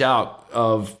branch out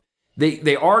of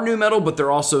they are new metal, but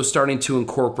they're also starting to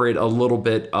incorporate a little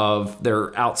bit of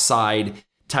their outside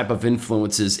type of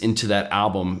influences into that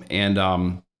album,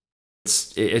 and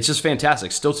it's just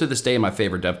fantastic. Still to this day, my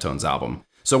favorite Deftones album.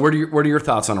 So what are your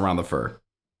thoughts on Around the Fur?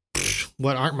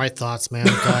 What aren't my thoughts, man?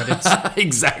 God, it's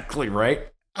Exactly right.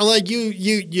 like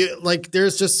you like.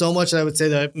 There's just so much I would say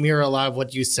that mirror a lot of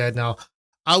what you said. Now,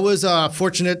 I was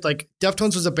fortunate. Like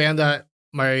Deftones was a band that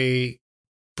my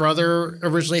brother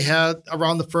originally had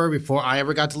Around the Fur before I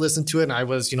ever got to listen to it, and I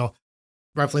was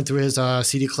rifling through his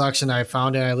CD collection. I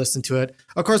found it. I listened to it.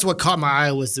 Of course, what caught my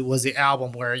eye was the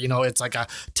album where it's like a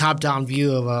top down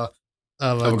view of a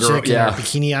girl, chick in a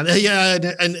bikini on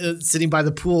and sitting by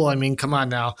the pool. I mean, come on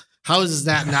now. How does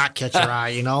that not catch your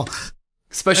eye?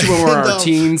 Especially when we're in our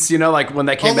teens, like when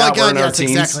that came out, we're in our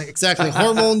teens. Exactly.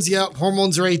 Hormones,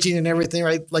 hormones raging and everything,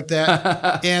 right? Like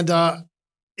that. And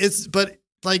but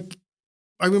like,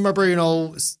 I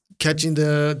remember, catching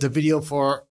the video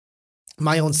for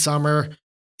My Own Summer,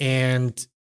 and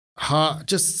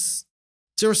just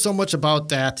there was so much about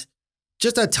that,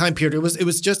 just that time period. It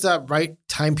was just that right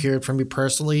time period for me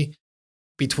personally,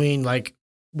 between like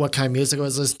what kind of music I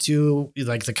was listening to,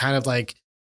 like the kind of like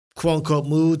quote unquote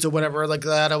moods or whatever like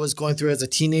that I was going through as a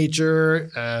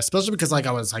teenager, especially because like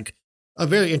I was like a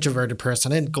very introverted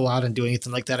person. I didn't go out and do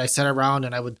anything like that. I sat around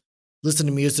and I would listen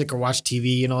to music or watch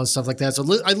TV, and stuff like that. So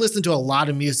I listened to a lot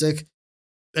of music,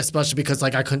 especially because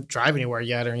like I couldn't drive anywhere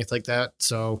yet or anything like that.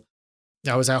 So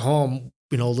I was at home,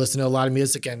 listening to a lot of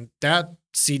music, and that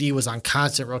CD was on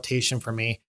constant rotation for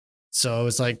me. So it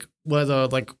was like one of the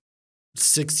like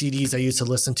 6 CDs I used to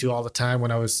listen to all the time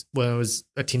when I was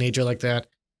a teenager like that.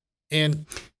 And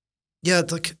yeah,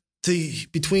 like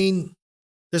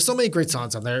there's so many great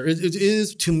songs on there. It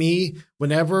is, to me,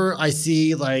 whenever I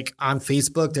see like on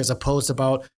Facebook, there's a post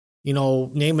about,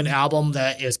 name an album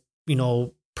that is,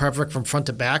 perfect from front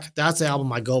to back. That's the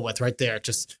album I go with right there.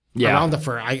 Just Around the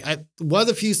Fur. I one of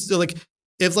the few, like,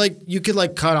 if like you could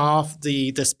like cut off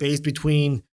the space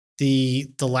between the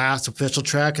last official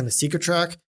track and the secret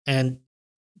track, and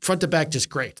front to back, just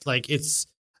great. Like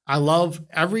I love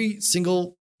every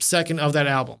single second of that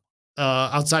album.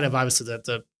 Outside of obviously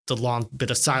the long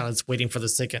bit of silence waiting for the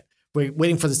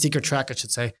secret track, I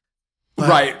should say. But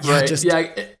right.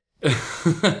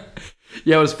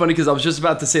 Yeah, it was funny because I was just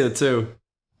about to say that too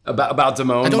about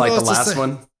Damone, like the last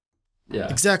one. Yeah,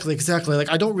 exactly. Like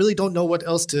I don't know what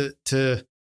else to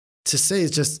say.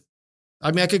 It's just,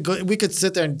 I mean, we could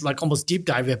sit there and like almost deep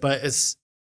dive it, but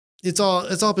it's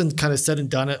all been kind of said and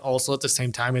done. It also at the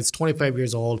same time, it's 25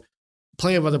 years old.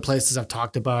 Plenty of other places I've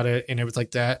talked about it and everything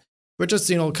like that. We're just,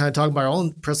 kind of talking about our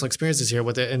own personal experiences here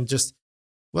with it, and just,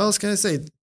 well, I was gonna say,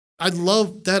 I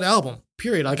love that album,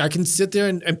 period. Like I can sit there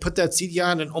and put that CD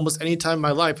on at almost any time in my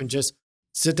life and just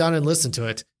sit down and listen to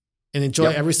it and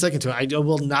enjoy every second to it. I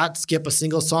will not skip a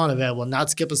single song of it. I will not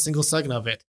skip a single second of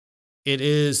it. It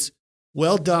is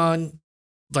well done.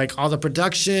 Like all the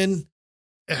production,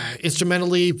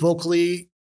 instrumentally, vocally,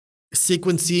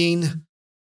 sequencing,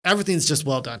 everything's just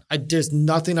well done. There's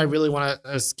nothing I really want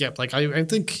to skip. Like I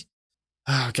think,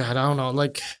 oh God, I don't know.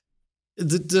 Like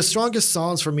the strongest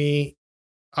songs for me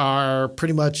are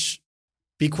pretty much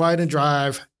Be Quiet and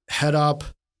Drive, Head Up,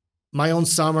 My Own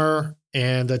Summer,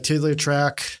 and the titular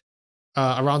track,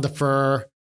 Around the Fur,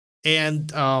 and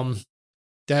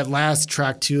that last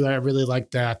track too. I really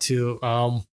like that too,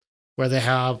 where they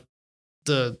have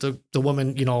the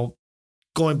woman,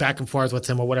 going back and forth with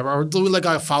him or whatever, or like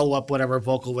a follow up whatever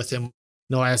vocal with him,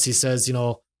 as he says,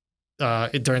 during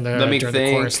the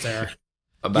chorus there.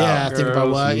 Think about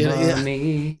what.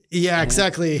 Yeah,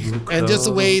 exactly. And just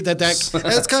the way that and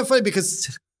it's kind of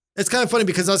funny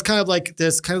because I was kind of like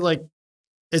this, kind of like,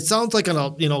 it sounds like kind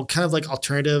of like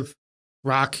alternative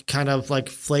rock kind of like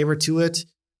flavor to it,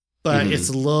 but it's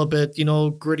a little bit,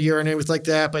 grittier and everything like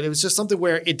that. But it was just something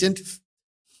where it didn't,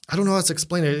 I don't know how to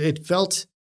explain it. It felt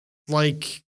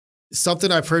like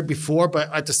something I've heard before,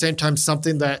 but at the same time,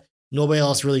 something that nobody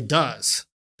else really does.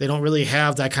 They don't really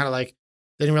have that kind of like,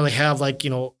 they didn't really have like,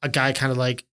 a guy kind of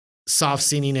like soft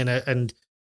singing and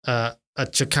a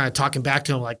chick kind of talking back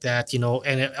to him like that,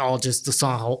 and it all just,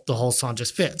 the whole song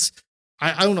just fits.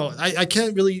 I don't know. I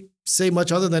can't really say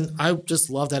much other than I just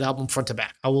love that album front to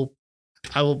back. I will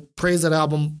praise that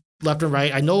album left and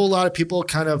right. I know a lot of people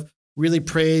kind of really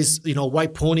praise,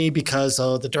 White Pony because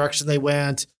of the direction they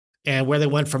went and where they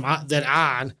went from then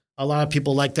on. A lot of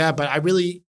people like that, but I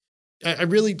really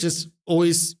just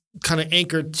always kind of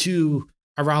anchored to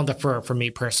Around the Fur for me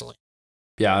personally.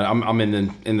 Yeah, I'm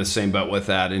in the same boat with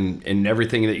that and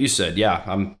everything that you said. Yeah,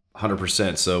 I'm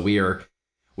 100%. So we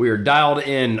are dialed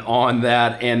in on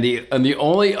that. And the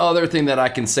only other thing that I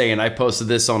can say, and I posted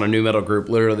this on a nu metal group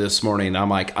literally this morning, I'm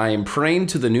like, I am praying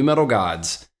to the nu metal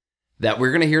gods that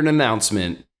we're going to hear an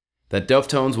announcement that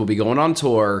Deftones will be going on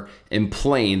tour and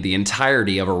playing the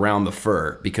entirety of Around the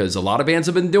Fur, because a lot of bands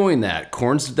have been doing that.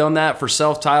 Korn's done that for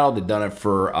self-titled. They've done it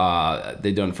for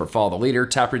Follow the Leader.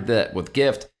 Taproot did that with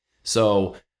Gift.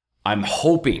 So I'm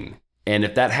hoping, and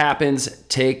if that happens,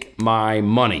 take my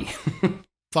money.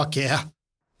 Fuck yeah.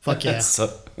 so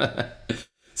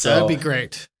That'd be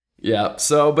great. Yeah.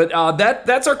 So, but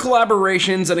that's our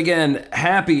collaborations. And again,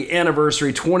 happy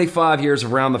anniversary, 25 years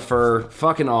of Around the Fur.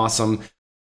 Fucking awesome.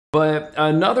 But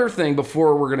another thing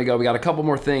before we're going to go, we got a couple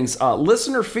more things.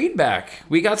 Listener feedback.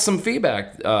 We got some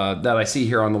feedback that I see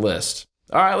here on the list.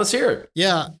 All right, let's hear it.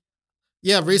 Yeah.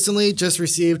 Recently just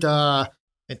received an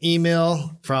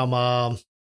email from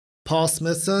Paul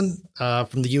Smithson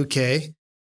from the UK.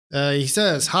 He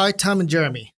says, "Hi, Tom and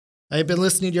Jeremy. I've been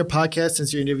listening to your podcast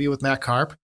since your interview with Matt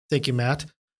Karp." Thank you, Matt.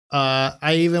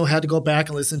 I even had to go back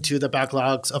and listen to the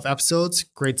backlogs of episodes.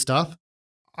 Great stuff.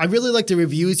 I really like the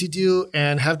reviews you do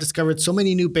and have discovered so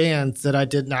many new bands that I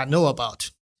did not know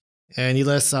about. And he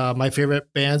lists my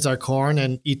favorite bands are Korn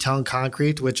and E-Town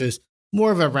Concrete, which is more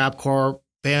of a rapcore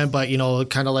band, but,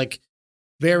 kind of like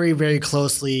very, very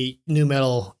closely nu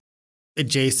metal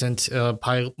adjacent,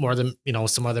 probably more than,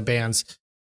 some other bands.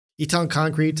 E-Town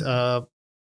Concrete,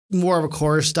 more of a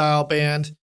chorus style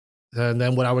band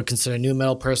than what I would consider nu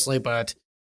metal personally, but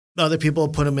other people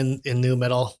put them in nu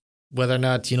metal. Whether or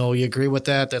not, you agree with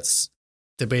that, that's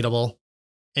debatable.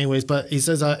 Anyways, but he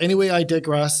says, anyway, I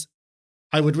digress.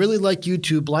 I would really like you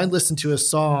to blind listen to a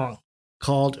song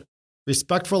called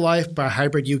Respect for Life by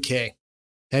HybridUK.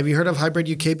 Have you heard of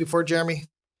HybridUK before, Jeremy?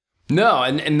 No,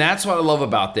 and that's what I love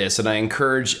about this. And I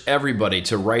encourage everybody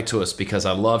to write to us because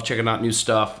I love checking out new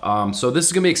stuff. So this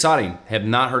is going to be exciting. Have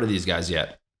not heard of these guys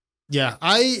yet. Yeah,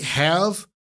 I have,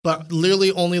 but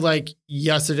literally only like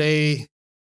yesterday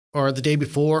or the day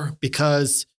before,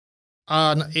 because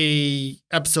on a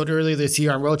episode earlier this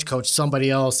year on Roach Coach, somebody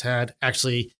else had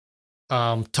actually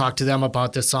talked to them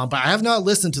about this song, but I have not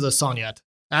listened to the song yet.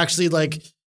 Actually, like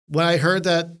when I heard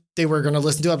that they were going to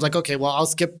listen to it, I was like, okay, well, I'll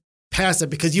skip past it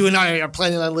because you and I are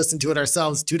planning on listening to it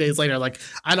ourselves 2 days later. Like,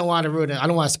 I don't want to ruin it. I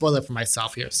don't want to spoil it for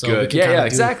myself here. So good. Yeah,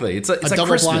 exactly. It's like double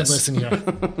Christmas. blind listen here.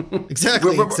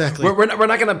 Exactly. We're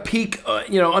not going to peek,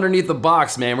 underneath the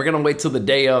box, man. We're going to wait till the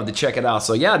day of to check it out.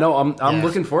 So yeah, no, I'm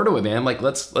looking forward to it, man. Like,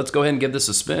 let's go ahead and give this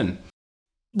a spin.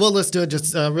 Well, let's do it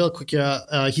just real quick.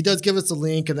 Yeah, he does give us a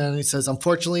link, and then he says,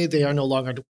 unfortunately, they are no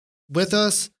longer with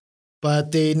us,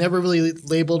 but they never really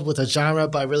labeled with a genre.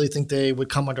 But I really think they would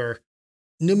come under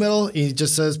nu metal. He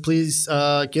just says, please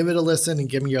give it a listen and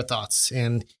give me your thoughts.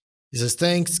 And he says,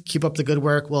 thanks, keep up the good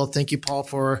work. Well, thank you, Paul,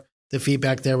 for the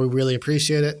feedback there. We really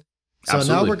appreciate it. So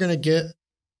Absolutely. Now we're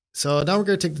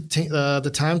going to take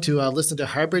the time to listen to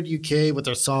HybridUK with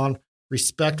their song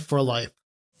Respect for Life.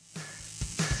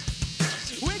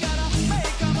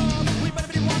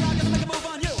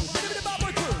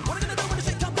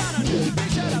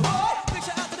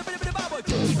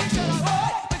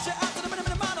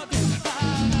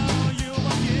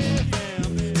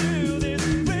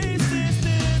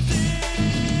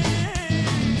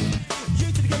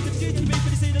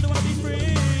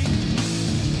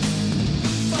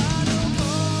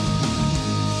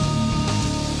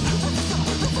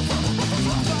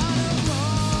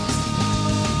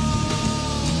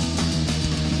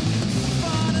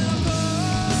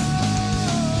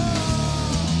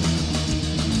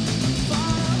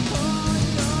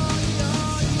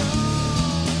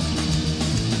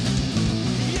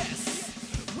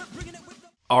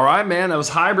 All right, man. That was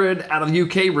Hybrid out of the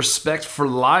UK. Respect for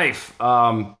Life.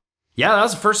 Yeah, that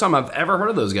was the first time I've ever heard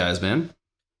of those guys, man.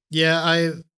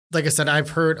 Yeah, like I said, I've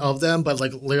heard of them, but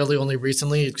like literally only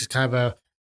recently. It's just kind of a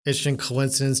interesting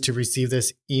coincidence to receive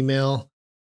this email,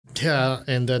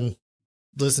 and then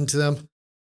listen to them.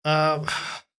 I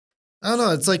don't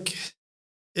know. It's like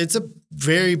it's a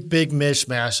very big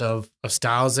mishmash of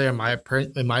styles there, in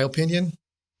my opinion.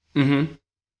 Mm-hmm.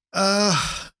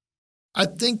 I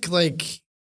think like.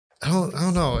 I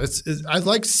don't know. I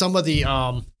like some of the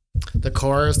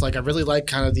chorus. Like I really like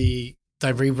kind of the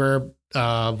reverb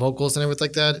vocals and everything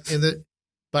like that in it.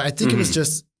 but I think it was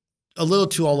just a little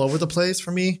too all over the place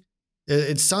for me.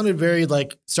 It sounded very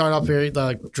like started off very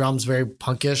like drums very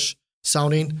punkish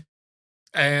sounding,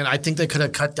 and I think they could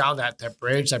have cut down that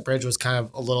bridge. That bridge was kind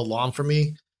of a little long for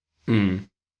me.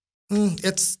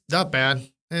 It's not bad.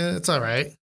 It's all right.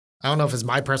 I don't know if it's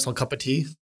my personal cup of tea.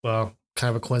 Well, kind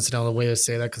of a coincidental way to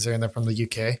say that considering they're from the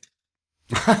UK.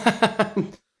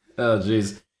 Oh,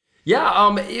 geez.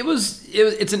 Yeah,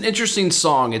 it's an interesting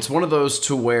song. It's one of those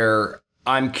to where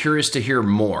I'm curious to hear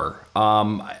more.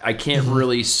 I can't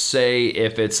really say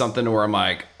if it's something where I'm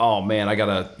like, oh man, I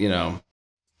gotta,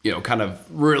 kind of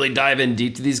really dive in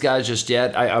deep to these guys just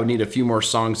yet. I would need a few more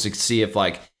songs to see if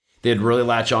like they'd really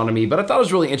latch onto me. But I thought it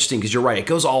was really interesting because you're right, it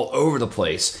goes all over the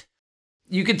place.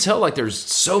 You could tell like there's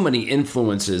so many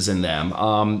influences in them.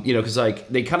 Because like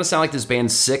they kind of sound like this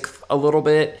band Sixth a little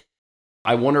bit.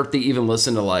 I wonder if they even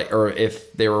listen to like, or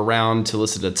if they were around to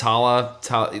listen to Tala.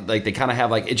 Like they kind of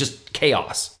have like, it's just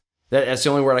chaos. That's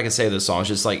the only word I can say of this song.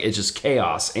 It's just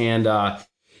chaos. And,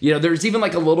 there's even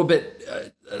like a little bit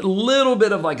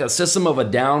of like a System of a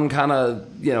Down kind of,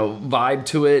 vibe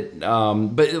to it.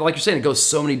 But like you're saying, it goes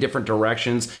so many different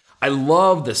directions. I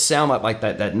love the sound like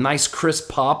that nice crisp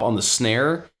pop on the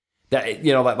snare that,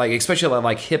 like especially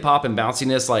like hip hop and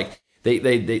bounciness, like, They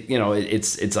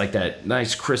it's like that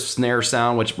nice crisp snare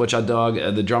sound, which I dug.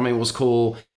 The drumming was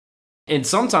cool, and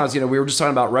sometimes we were just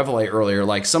talking about Reveille earlier.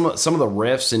 Like some of the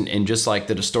riffs and just like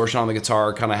the distortion on the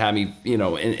guitar kind of had me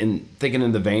in thinking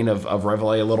in the vein of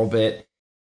Reveille a little bit.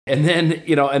 And then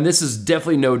and this is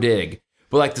definitely no dig,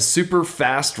 but like the super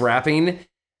fast rapping.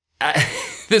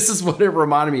 This is what it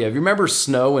reminded me of. You remember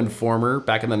Snow and Former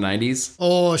back in the 90s?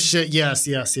 Oh shit! Yes.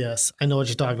 I know what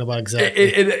you're talking about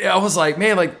exactly. I was like,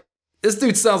 man, like. This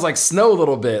dude sounds like Snow a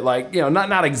little bit, like,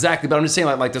 not exactly, but I'm just saying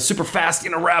like the super fast,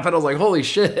 rap it. I was like, holy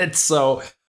shit. So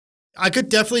I could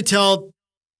definitely tell.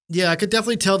 Yeah, I could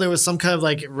definitely tell there was some kind of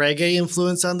like reggae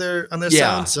influence on their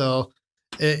sound. So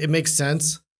it makes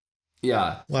sense.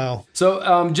 Yeah. Wow.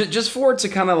 So just for it to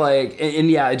kind of like,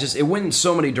 it went in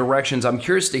so many directions. I'm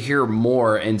curious to hear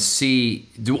more and see,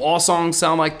 do all songs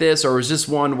sound like this? Or is this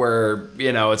one where,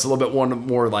 it's a little bit one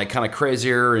more like kind of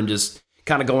crazier and just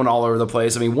kind of going all over the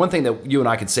place? I mean, one thing that you and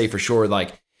I could say for sure,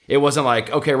 like, it wasn't like,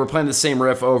 okay, we're playing the same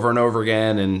riff over and over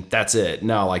again and that's it.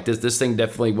 No, like this thing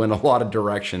definitely went a lot of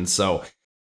directions. So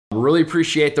really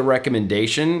appreciate the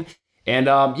recommendation. And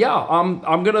I'm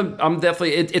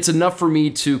definitely, it's enough for me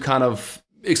to kind of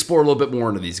explore a little bit more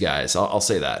into these guys. I'll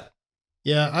say that.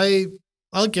 Yeah,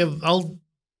 I'll give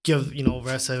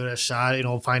rest of it a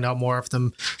shot, find out more of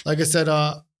them. Like I said,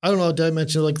 I don't know, did I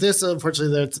mention like this?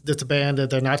 Unfortunately, that's a band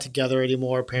that they're not together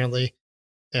anymore, apparently.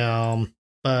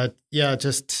 But yeah,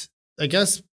 just I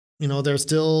guess they're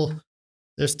still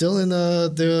in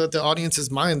the audience's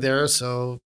mind there.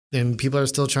 So and people are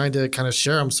still trying to kind of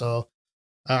share them. So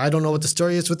I don't know what the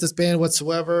story is with this band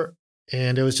whatsoever.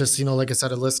 And it was just like I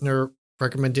said, a listener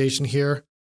recommendation here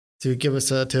to give us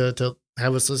to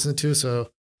have us listen to. So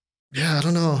yeah, I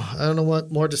don't know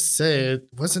what more to say. It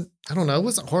wasn't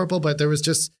horrible, but there was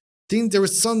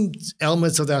some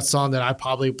elements of that song that I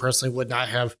probably personally would not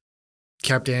have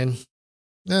kept in.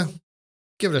 Yeah,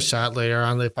 give it a shot later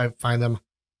on if I find them,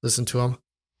 listen to them.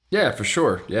 Yeah, for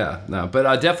sure. Yeah, no, but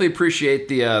I definitely appreciate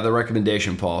the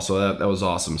recommendation, Paul. So that was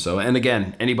awesome. So, and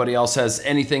again, anybody else has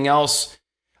anything else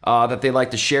that they'd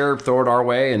like to share, throw it our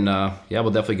way, and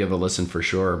we'll definitely give it a listen for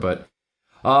sure. But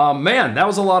man, that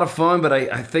was a lot of fun, but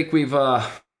I think we've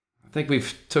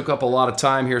took up a lot of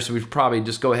time here, so we should probably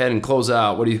just go ahead and close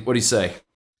out. What do you say?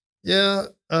 Yeah,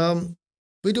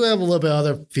 we do have a little bit of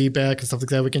other feedback and stuff like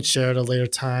that we can share at a later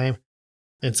time,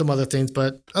 and some other things.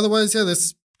 But otherwise, yeah,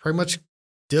 this pretty much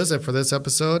does it for this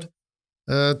episode.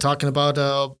 Talking about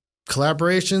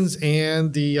collaborations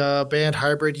and the band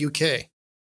HybridUK.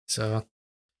 So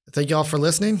thank you all for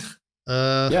listening.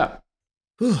 Yeah.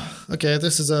 Whew, okay,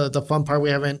 this is the fun part.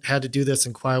 We haven't had to do this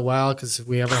in quite a while because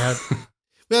we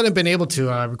haven't been able to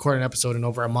record an episode in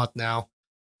over a month now.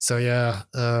 So yeah,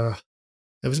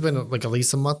 it's been like at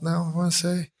least a month now, I want to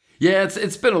say. Yeah,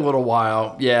 it's been a little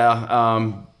while.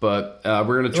 Yeah, but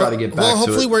we're gonna try to get back to it.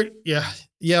 Hopefully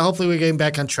hopefully we're getting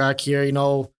back on track here.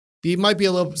 It might be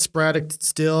a little sporadic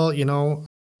still.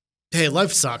 Hey,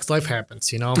 life sucks. Life happens.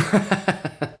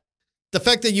 The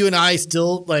fact that you and I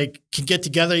still can get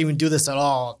together, even do this at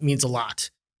all, means a lot.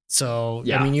 So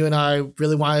yeah. I mean, you and I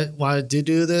really wanted to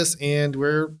do this, and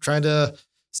we're trying to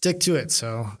stick to it.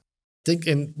 So I think,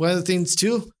 and one of the things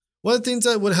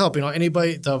that would help,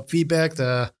 anybody, the feedback,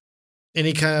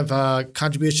 any kind of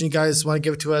contribution you guys want to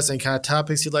give to us, any kind of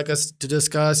topics you'd like us to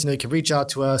discuss, you can reach out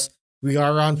to us. We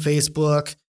are on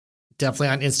Facebook, definitely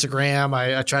on Instagram.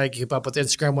 I try to keep up with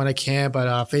Instagram when I can,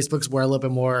 but Facebook's where a little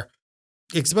bit more,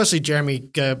 especially Jeremy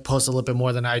posts a little bit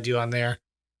more than I do on there.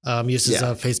 Uses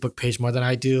a Facebook page more than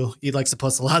I do. He likes to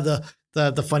post a lot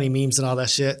of the funny memes and all that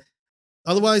shit.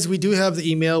 Otherwise, we do have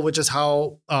the email, which is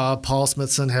how Paul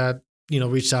Smithson had,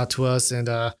 reached out to us, and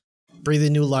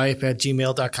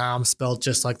breathingNewLife@gmail.com, spelled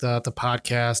just like the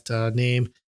podcast name.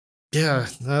 Yeah.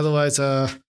 Otherwise,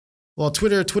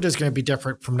 Twitter's going to be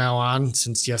different from now on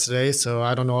since yesterday. So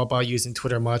I don't know about using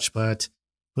Twitter much, but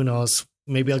who knows?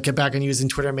 Maybe I'll get back on using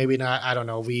Twitter. Maybe not. I don't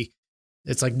know.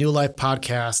 It's like New Life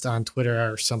Podcast on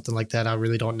Twitter or something like that. I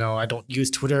really don't know. I don't use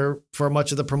Twitter for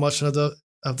much of the promotion of the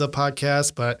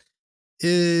podcast, but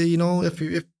if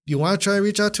you want to try to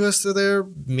reach out to us there,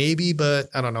 maybe, but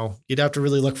I don't know. You'd have to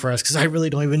really look for us because I really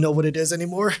don't even know what it is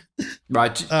anymore.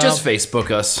 Right. Just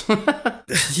Facebook us.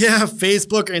 Yeah,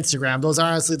 Facebook or Instagram. Those are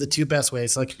honestly the two best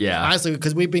ways. Honestly,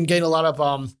 because we've been getting a lot of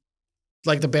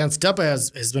the band Stepa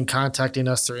has been contacting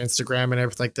us through Instagram and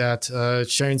everything like that,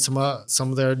 sharing some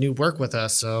of their new work with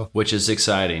us. So, which is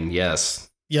exciting. Yes,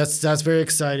 that's very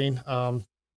exciting.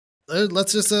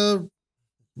 Let's just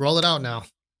roll it out now.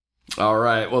 All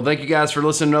right. Well, thank you guys for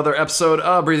listening to another episode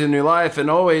of Breathing New Life, and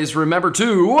always remember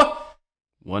to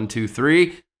 1, 2,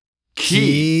 3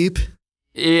 keep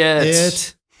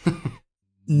it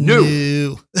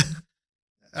new.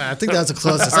 I think that's the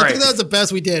closest. I think that's the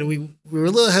best we did. We were a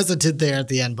little hesitant there at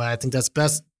the end, but I think that's the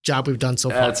best job we've done so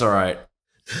far. That's all right.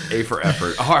 A for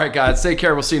effort. All right, guys. Take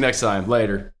care. We'll see you next time.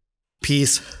 Later.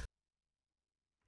 Peace.